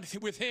build one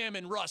with him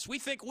and Russ. We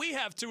think we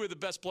have two of the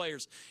best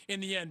players in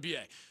the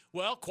NBA.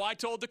 Well, Kawhi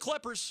told the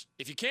Clippers,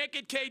 if you can't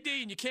get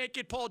KD and you can't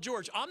get Paul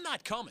George, I'm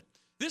not coming.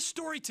 This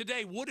story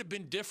today would have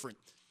been different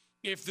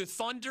if the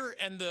Thunder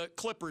and the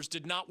Clippers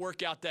did not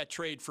work out that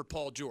trade for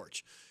Paul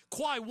George.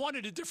 Kawhi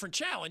wanted a different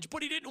challenge,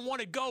 but he didn't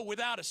want to go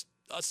without a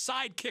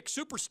sidekick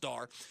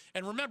superstar.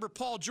 And remember,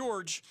 Paul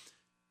George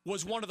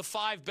was one of the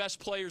 5 best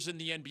players in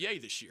the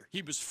NBA this year.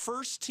 He was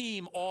first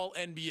team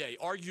All-NBA,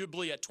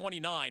 arguably at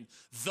 29,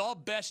 the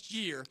best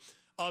year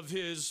of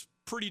his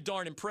pretty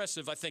darn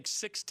impressive, I think,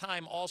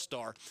 6-time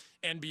All-Star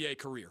NBA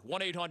career.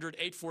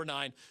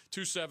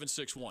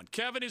 1-800-849-2761.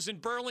 Kevin is in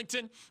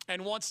Burlington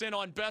and wants in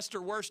on best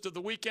or worst of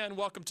the weekend.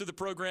 Welcome to the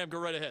program. Go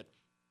right ahead.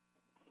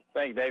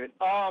 Thanks, David.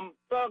 So I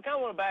kind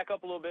of want to back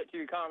up a little bit to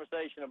your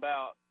conversation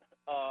about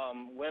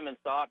women's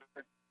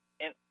soccer.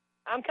 And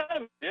I'm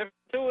kind of different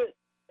to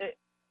it,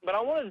 but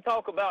I wanted to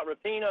talk about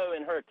Rapinoe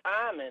and her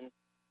timing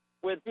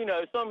with, you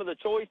know, some of the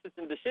choices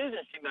and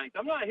decisions she makes.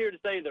 I'm not here to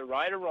say they're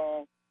right or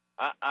wrong.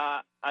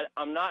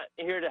 I'm not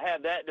here to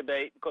have that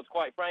debate because,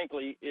 quite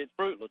frankly, it's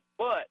fruitless.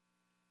 But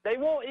they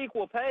want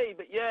equal pay,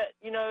 but yet,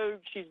 you know,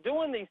 she's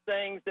doing these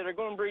things that are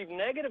going to bring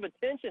negative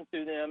attention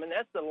to them, and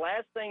that's the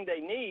last thing they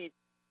need.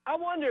 I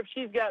wonder if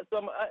she's got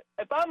some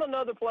if I'm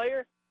another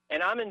player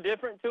and I'm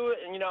indifferent to it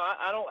and, you know,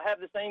 I don't have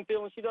the same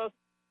feeling she does,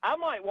 I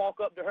might walk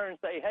up to her and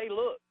say, hey,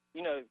 look,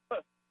 you know,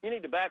 you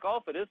need to back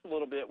off of this a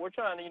little bit. We're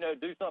trying to, you know,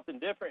 do something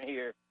different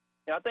here.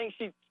 And I think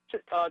she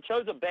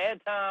chose a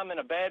bad time and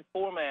a bad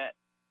format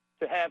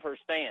to have her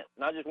stance.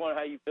 And I just wonder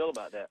how you feel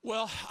about that.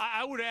 Well,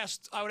 I would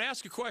ask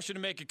a question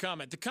to make a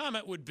comment. The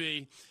comment would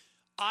be,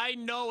 I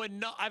know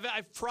enough.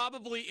 I've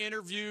probably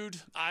interviewed,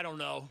 I don't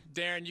know,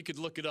 Darren, you could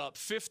look it up,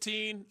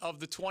 15 of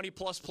the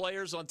 20-plus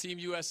players on Team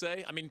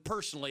USA. I mean,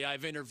 personally,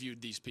 I've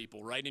interviewed these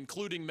people, right,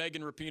 including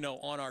Megan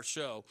Rapinoe on our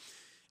show.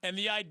 And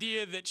the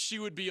idea that she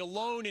would be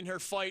alone in her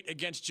fight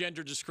against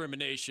gender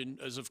discrimination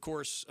is, of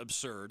course,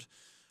 absurd.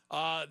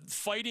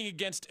 Fighting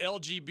against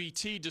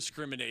LGBT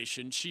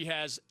discrimination, she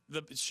has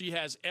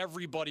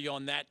everybody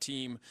on that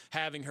team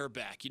having her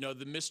back. You know,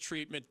 the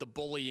mistreatment, the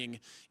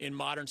bullying in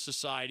modern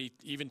society,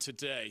 even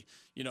today,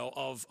 you know,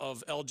 of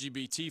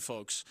LGBT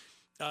folks.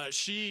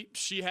 She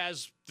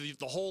has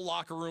the whole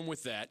locker room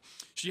with that.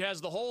 She has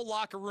the whole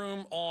locker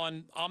room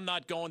on I'm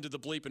not going to the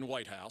bleeping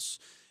White House.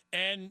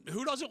 And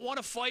who doesn't want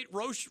to fight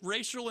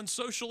racial and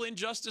social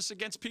injustice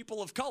against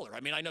people of color? I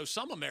mean, I know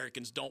some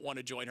Americans don't want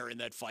to join her in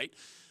that fight.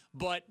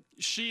 But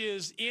she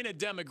is in a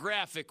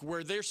demographic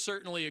where they're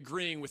certainly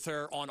agreeing with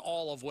her on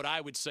all of what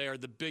I would say are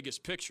the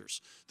biggest pictures.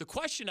 The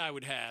question I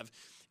would have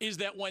is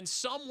that when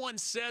someone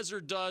says or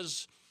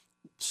does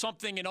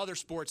something in other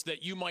sports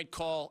that you might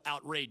call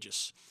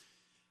outrageous,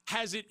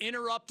 has it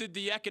interrupted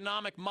the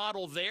economic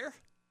model there?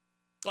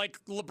 Like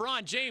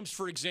LeBron James,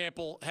 for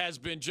example, has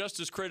been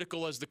just as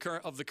critical as the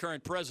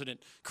current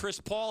president.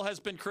 Chris Paul has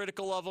been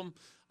critical of him.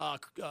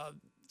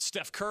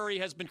 Steph Curry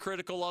has been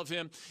critical of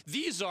him.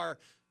 These are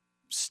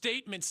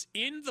statements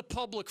in the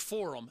public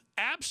forum,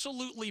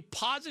 absolutely,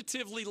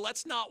 positively,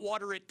 let's not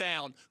water it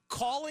down,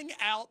 calling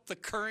out the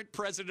current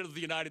president of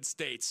the United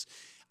States.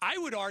 I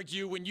would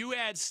argue when you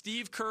add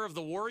Steve Kerr of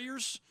the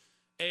Warriors,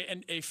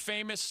 a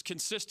famous,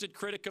 consistent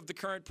critic of the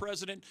current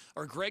president,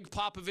 or Greg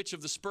Popovich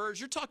of the Spurs,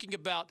 you're talking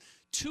about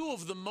two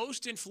of the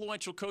most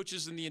influential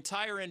coaches in the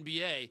entire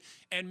NBA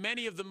and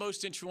many of the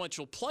most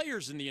influential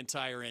players in the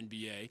entire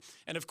NBA.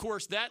 And, of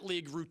course, that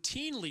league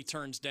routinely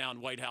turns down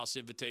White House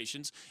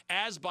invitations,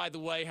 as, by the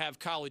way, have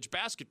college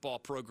basketball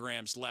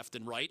programs left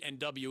and right and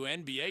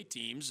WNBA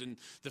teams and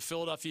the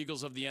Philadelphia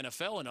Eagles of the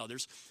NFL and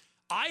others.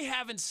 I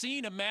haven't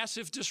seen a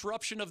massive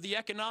disruption of the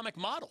economic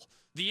model.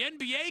 The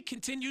NBA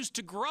continues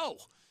to grow,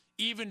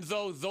 even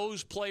though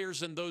those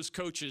players and those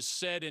coaches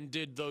said and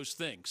did those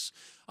things.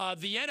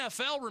 The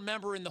NFL,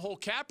 remember, in the whole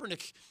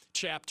Kaepernick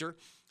chapter,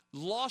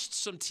 lost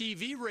some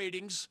TV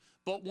ratings,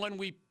 but when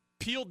we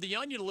peeled the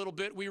onion a little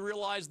bit, we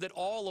realized that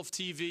all of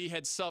TV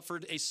had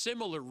suffered a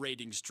similar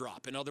ratings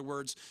drop. In other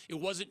words, it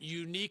wasn't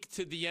unique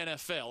to the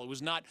NFL. It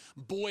was not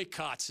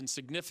boycotts in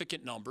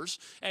significant numbers.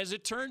 As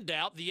it turned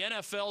out, the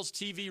NFL's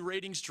TV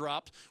ratings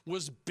drop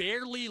was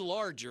barely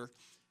larger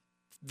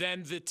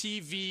than the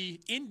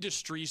TV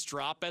industry's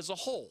drop as a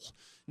whole,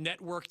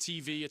 network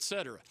TV, et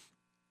cetera.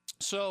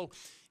 So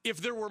if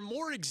there were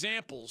more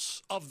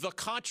examples of the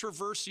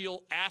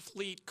controversial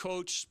athlete,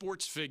 coach,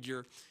 sports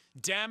figure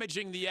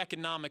damaging the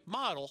economic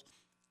model,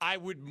 I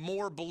would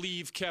more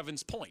believe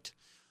Kevin's point.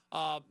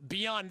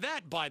 Beyond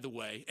that, by the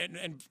way,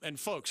 and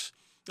folks,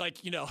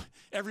 like, you know,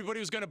 everybody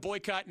was going to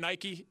boycott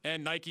Nike,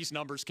 and Nike's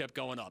numbers kept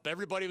going up.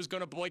 Everybody was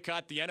going to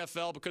boycott the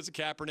NFL because of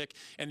Kaepernick,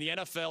 and the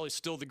NFL is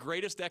still the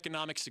greatest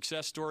economic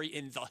success story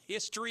in the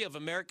history of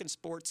American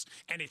sports,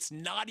 and it's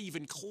not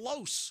even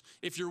close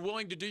if you're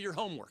willing to do your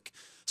homework.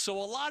 So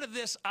a lot of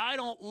this, I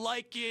don't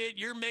like it,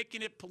 you're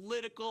making it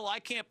political, I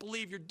can't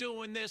believe you're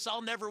doing this,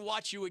 I'll never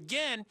watch you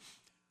again.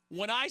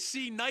 When I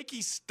see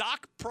Nike's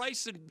stock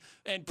price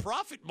and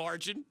profit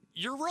margin,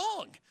 you're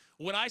wrong.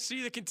 When I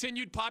see the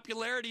continued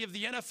popularity of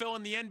the NFL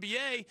and the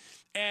NBA,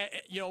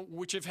 you know,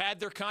 which have had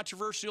their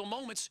controversial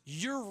moments,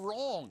 you're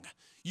wrong.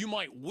 You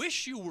might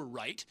wish you were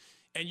right,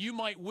 and you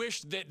might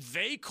wish that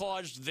they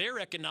caused their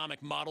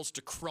economic models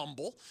to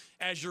crumble,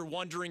 as you're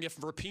wondering if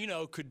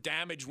Rapinoe could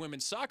damage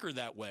women's soccer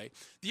that way.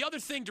 The other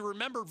thing to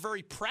remember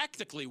very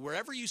practically,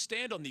 wherever you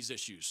stand on these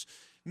issues,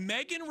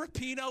 Megan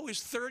Rapinoe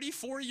is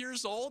 34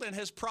 years old and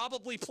has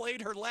probably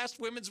played her last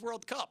Women's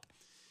World Cup.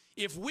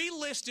 If we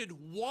listed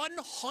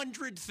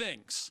 100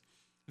 things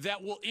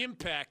that will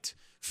impact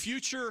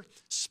future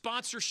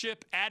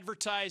sponsorship,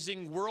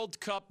 advertising, World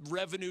Cup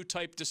revenue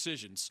type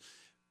decisions,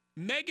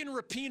 Megan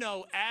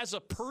Rapinoe as a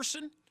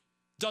person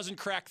doesn't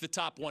crack the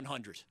top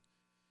 100.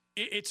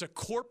 It's a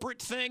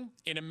corporate thing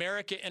in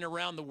America and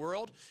around the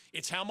world.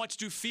 It's how much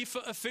do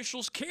FIFA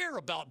officials care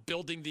about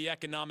building the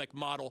economic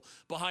model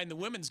behind the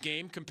women's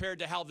game compared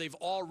to how they've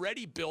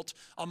already built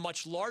a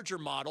much larger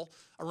model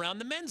around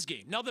the men's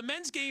game. Now, the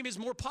men's game is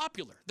more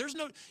popular. You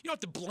don't have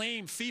to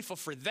blame FIFA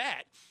for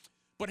that.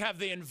 But have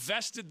they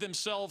invested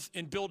themselves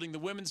in building the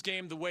women's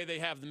game the way they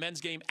have the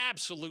men's game?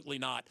 Absolutely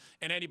not.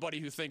 And anybody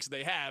who thinks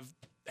they have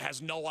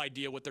has no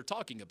idea what they're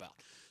talking about.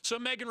 So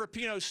Megan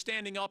Rapinoe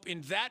standing up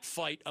in that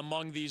fight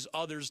among these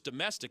others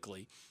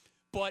domestically,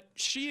 but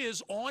she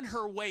is on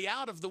her way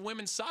out of the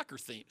women's soccer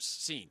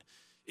scene.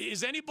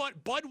 Is anybody,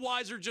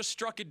 Budweiser just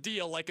struck a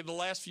deal like in the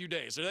last few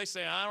days? Are they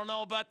saying, I don't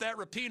know about that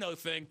Rapinoe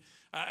thing.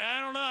 I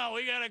don't know.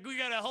 We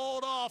gotta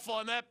hold off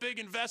on that big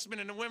investment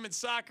in the women's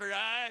soccer.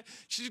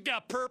 She's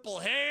got purple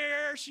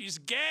hair. She's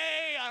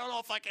gay. I don't know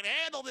if I can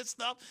handle this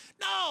stuff.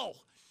 No,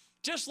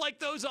 just like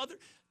those other.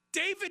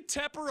 David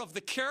Tepper of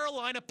the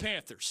Carolina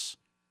Panthers.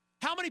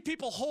 How many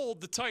people hold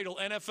the title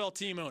NFL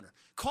team owner?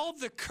 Called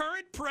the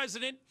current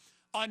president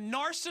a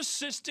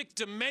narcissistic,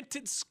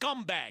 demented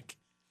scumbag.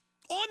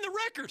 On the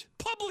record,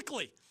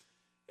 publicly.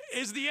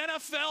 Is the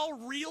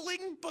NFL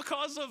reeling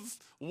because of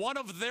one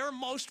of their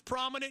most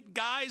prominent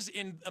guys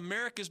in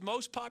America's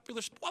most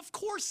popular sport? Of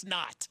course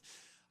not.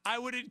 I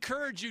would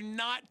encourage you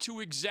not to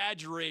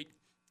exaggerate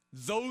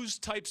those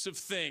types of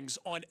things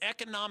on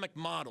economic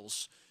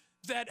models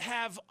that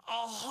have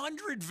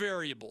 100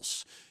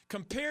 variables.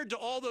 Compared to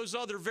all those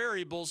other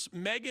variables,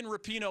 Megan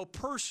Rapinoe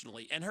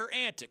personally and her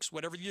antics,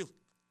 whatever you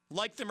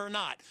like them or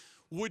not,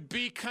 would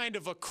be kind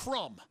of a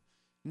crumb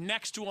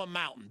next to a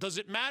mountain. Does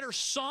it matter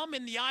some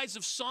in the eyes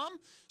of some?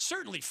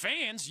 Certainly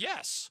fans,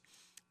 yes.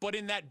 But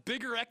in that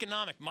bigger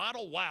economic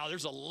model, wow,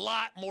 there's a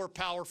lot more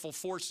powerful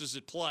forces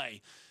at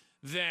play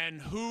than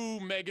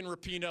who Megan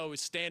Rapinoe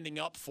is standing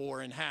up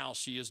for and how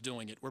she is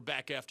doing it. We're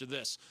back after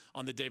this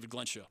on The David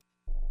Glenn Show.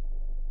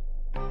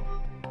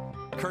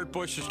 Kurt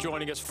Busch is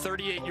joining us,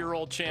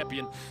 38-year-old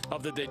champion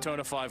of the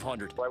Daytona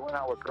 500. I went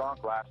out with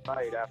Gronk last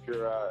night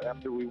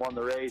after we won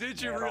the race.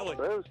 Did you really? It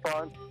was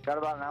fun. Got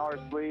about an hour's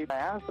sleep. I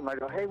asked him, I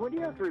go, hey, when do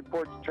you have to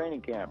report to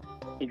training camp?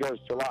 He goes,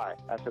 July.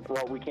 I said,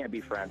 well, we can't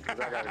be friends because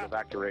I got to go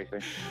back to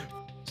racing.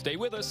 Stay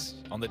with us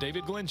on The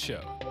David Glenn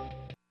Show.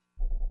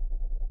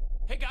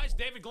 Hey guys,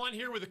 David Glenn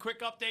here with a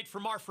quick update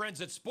from our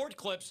friends at Sport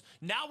Clips,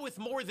 now with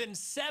more than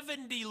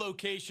 70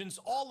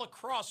 locations all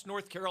across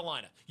North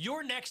Carolina.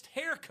 Your next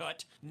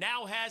haircut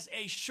now has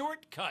a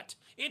shortcut.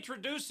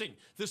 Introducing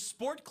the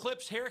Sport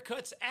Clips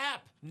Haircuts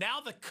app.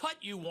 Now the cut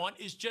you want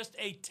is just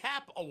a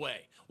tap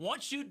away.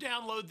 Once you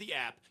download the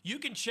app, you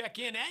can check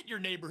in at your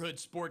neighborhood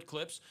Sport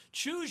Clips,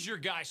 choose your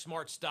Guy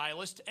Smart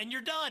stylist, and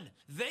you're done.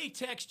 They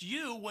text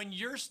you when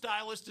your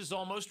stylist is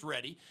almost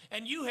ready,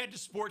 and you head to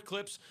Sport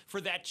Clips for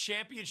that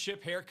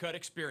championship haircut Thoroughbred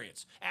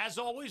experience. As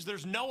always,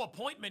 there's no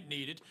appointment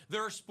needed.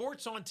 There are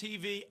sports on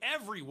TV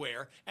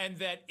everywhere, and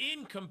that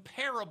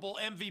incomparable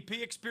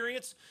MVP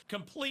experience,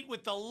 complete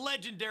with the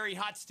legendary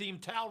hot steam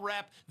towel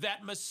wrap,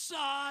 that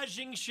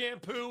massaging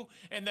shampoo,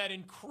 and that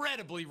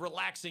incredibly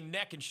relaxing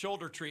neck and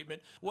shoulder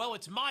treatment, well,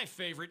 it's my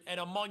favorite and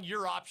among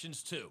your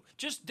options too.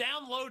 Just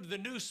download the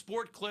new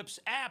Sport Clips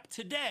app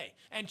today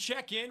and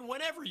check in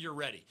whenever you're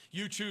ready.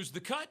 You choose the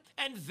cut,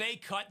 and they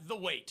cut the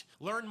weight.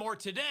 Learn more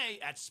today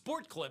at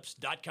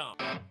sportclips.com.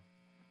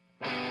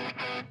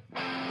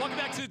 Welcome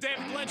back to the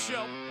David Glenn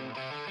Show.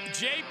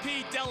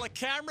 JP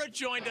Dellacamera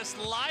joined us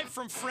live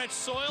from French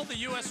soil. The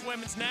U.S.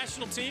 women's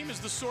national team is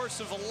the source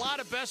of a lot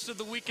of best of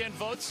the weekend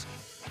votes,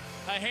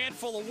 a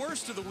handful of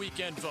worst of the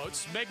weekend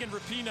votes. Megan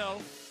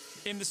Rapinoe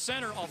in the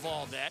center of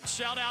all that.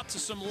 Shout out to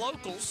some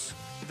locals.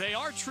 They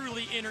are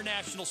truly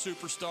international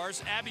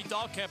superstars. Abby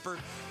Dahlkemper,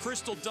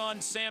 Crystal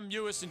Dunn, Sam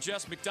Mewis, and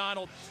Jess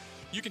McDonald.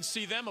 You can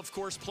see them, of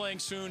course, playing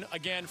soon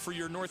again for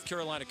your North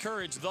Carolina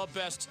Courage, the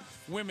best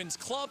women's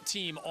club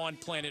team on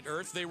planet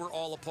Earth. They were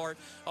all a part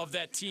of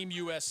that Team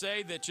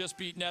USA that just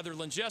beat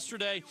Netherlands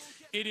yesterday.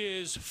 It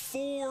is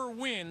 4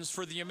 wins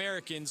for the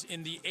Americans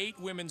in the 8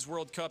 Women's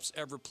World Cups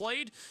ever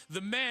played.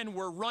 The men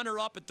were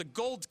runner-up at the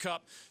Gold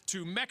Cup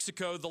to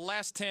Mexico, the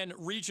last 10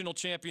 regional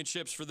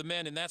championships for the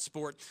men in that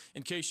sport.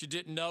 In case you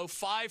didn't know,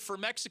 5 for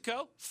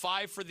Mexico,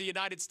 5 for the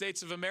United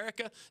States of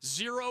America,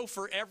 0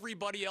 for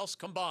everybody else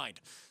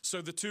combined.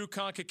 So the 2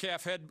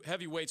 CONCACAF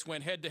heavyweights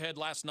went head-to-head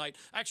last night.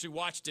 I actually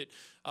watched it.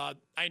 I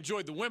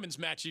enjoyed the women's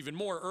match even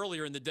more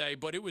earlier in the day,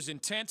 but it was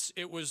intense.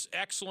 It was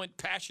excellent,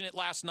 passionate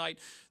last night.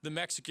 The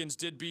Mexicans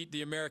did beat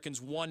the Americans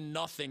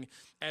 1-0,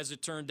 as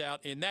it turned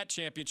out in that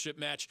championship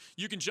match.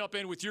 You can jump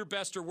in with your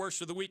best or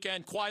worst of the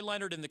weekend. Kawhi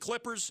Leonard and the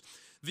Clippers.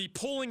 The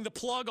pulling the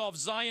plug off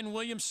Zion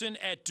Williamson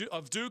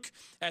of Duke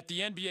at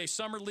the NBA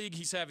Summer League.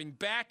 He's having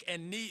back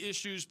and knee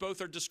issues.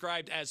 Both are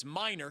described as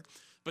minor.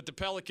 But the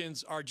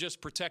Pelicans are just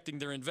protecting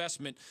their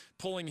investment,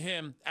 pulling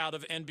him out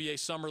of NBA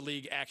Summer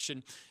League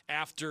action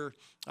after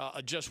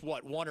just,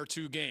 1 or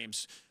 2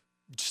 games.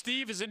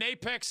 Steve is in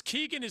Apex.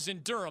 Keegan is in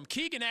Durham.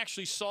 Keegan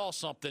actually saw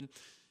something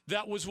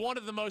that was one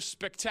of the most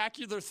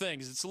spectacular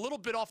things. It's a little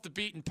bit off the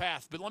beaten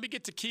path, but let me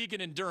get to Keegan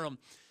in Durham.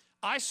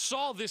 I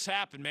saw this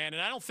happen, man,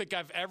 and I don't think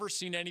I've ever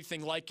seen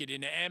anything like it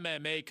in an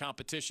MMA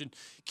competition.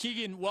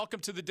 Keegan, welcome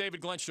to the David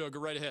Glenn Show. Go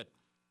right ahead.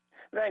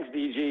 Thanks,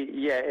 DG.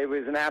 Yeah, it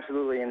was an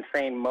absolutely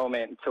insane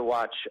moment to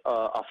watch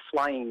a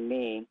flying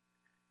knee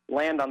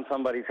land on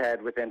somebody's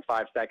head within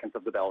 5 seconds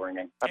of the bell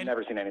ringing. I've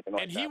never seen anything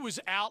like that. And he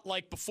was out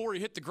like before he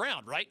hit the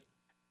ground, right?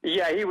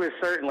 Yeah, he was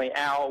certainly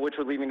out, which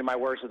would lead me to my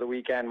worst of the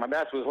weekend. My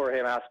best was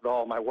Jorge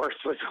Masvidal. My worst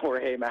was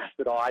Jorge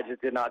Masvidal. I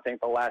just did not think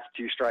the last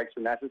 2 strikes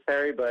were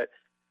necessary, but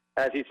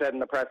as he said in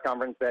the press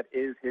conference, that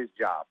is his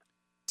job.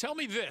 Tell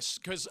me this,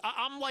 because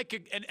I'm like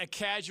a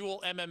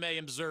casual MMA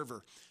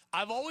observer.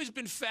 I've always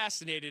been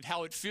fascinated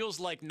how it feels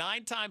like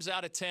 9 times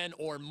out of 10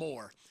 or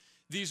more,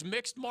 these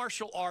mixed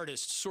martial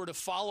artists sort of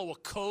follow a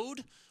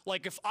code.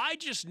 Like if I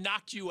just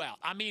knocked you out,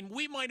 I mean,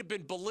 we might have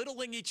been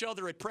belittling each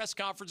other at press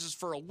conferences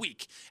for a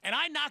week, and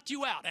I knocked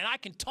you out, and I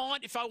can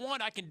taunt if I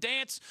want, I can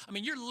dance. I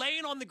mean, you're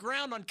laying on the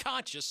ground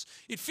unconscious.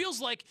 It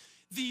feels like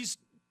these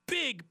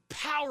big,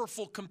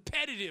 powerful,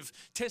 competitive,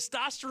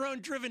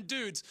 testosterone-driven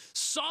dudes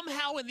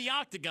somehow in the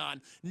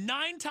octagon,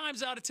 9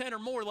 times out of 10 or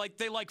more, like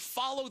they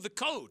follow the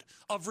code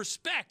of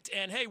respect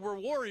and, hey, we're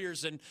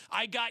warriors and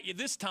I got you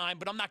this time,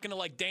 but I'm not going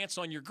to dance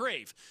on your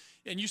grave.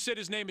 And you said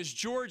his name is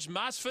George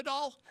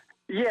Masvidal?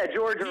 Yeah,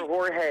 George or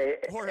Jorge.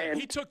 Jorge.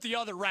 He took the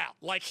other route.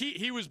 Like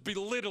he was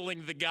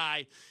belittling the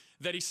guy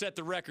that he set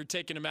the record,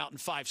 taking him out in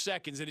 5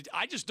 seconds. And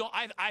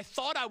I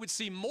thought I would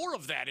see more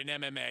of that in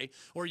MMA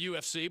or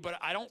UFC, but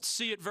I don't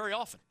see it very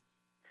often.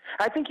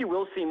 I think you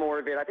will see more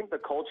of it. I think the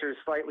culture is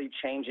slightly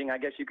changing. I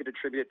guess you could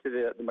attribute it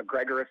to the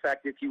McGregor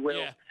effect, if you will.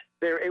 Yeah.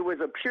 It was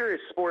a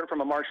purist sport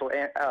from a martial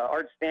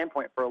arts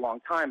standpoint for a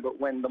long time, but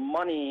when the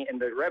money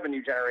and the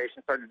revenue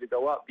generation started to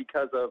go up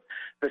because of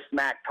the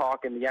smack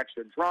talk and the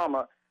extra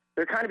drama,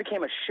 there kind of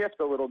became a shift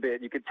a little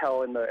bit. You could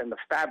tell in the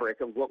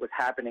fabric of what was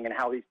happening and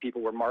how these people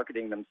were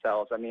marketing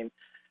themselves. I mean,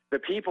 the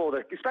people,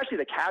 especially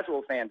the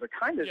casual fans, are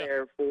kind of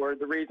there for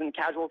the reason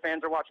casual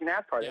fans are watching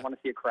NASCAR. They want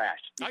to see a crash.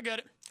 I get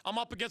it. I'm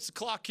up against the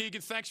clock,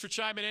 Keegan. Thanks for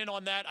chiming in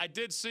on that. I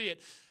did see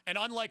it. And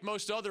unlike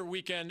most other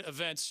weekend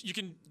events, you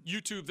can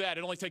YouTube that.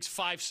 It only takes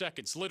 5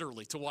 seconds,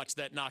 literally, to watch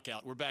that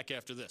knockout. We're back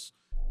after this.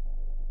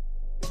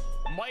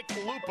 Mike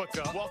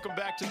Lupica, welcome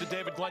back to the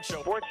David Glenn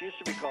Show. Sports used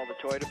to be called the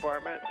toy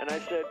department, and I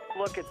said,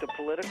 look at the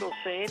political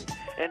scene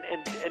and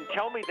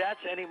tell me that's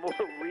any more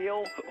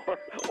real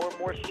or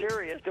more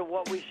serious than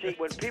what we see.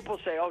 When people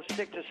say, oh,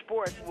 stick to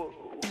sports,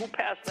 who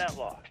passed that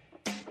law?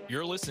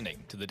 You're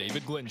listening to the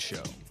David Glenn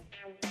Show.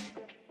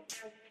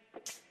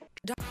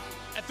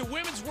 At the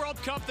Women's World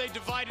Cup, they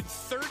divided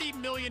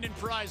 $30 million in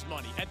prize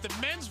money. At the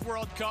Men's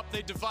World Cup,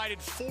 they divided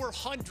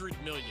 $400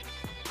 million.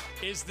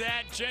 Is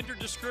that gender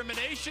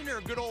discrimination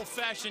or good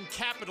old-fashioned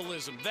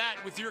capitalism? That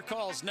with your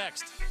calls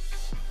next.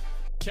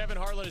 Kevin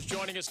Harlan is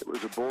joining us. It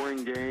was a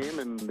boring game,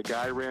 and the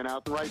guy ran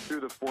out right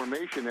through the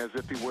formation as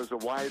if he was a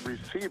wide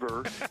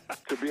receiver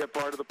to be a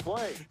part of the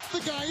play.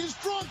 The guy is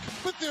drunk,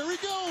 but there he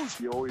goes.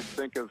 You always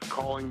think of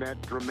calling that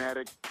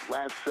dramatic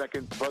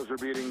last-second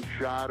buzzer-beating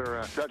shot or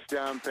a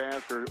touchdown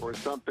pass or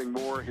something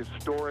more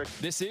historic.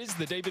 This is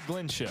The David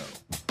Glenn Show.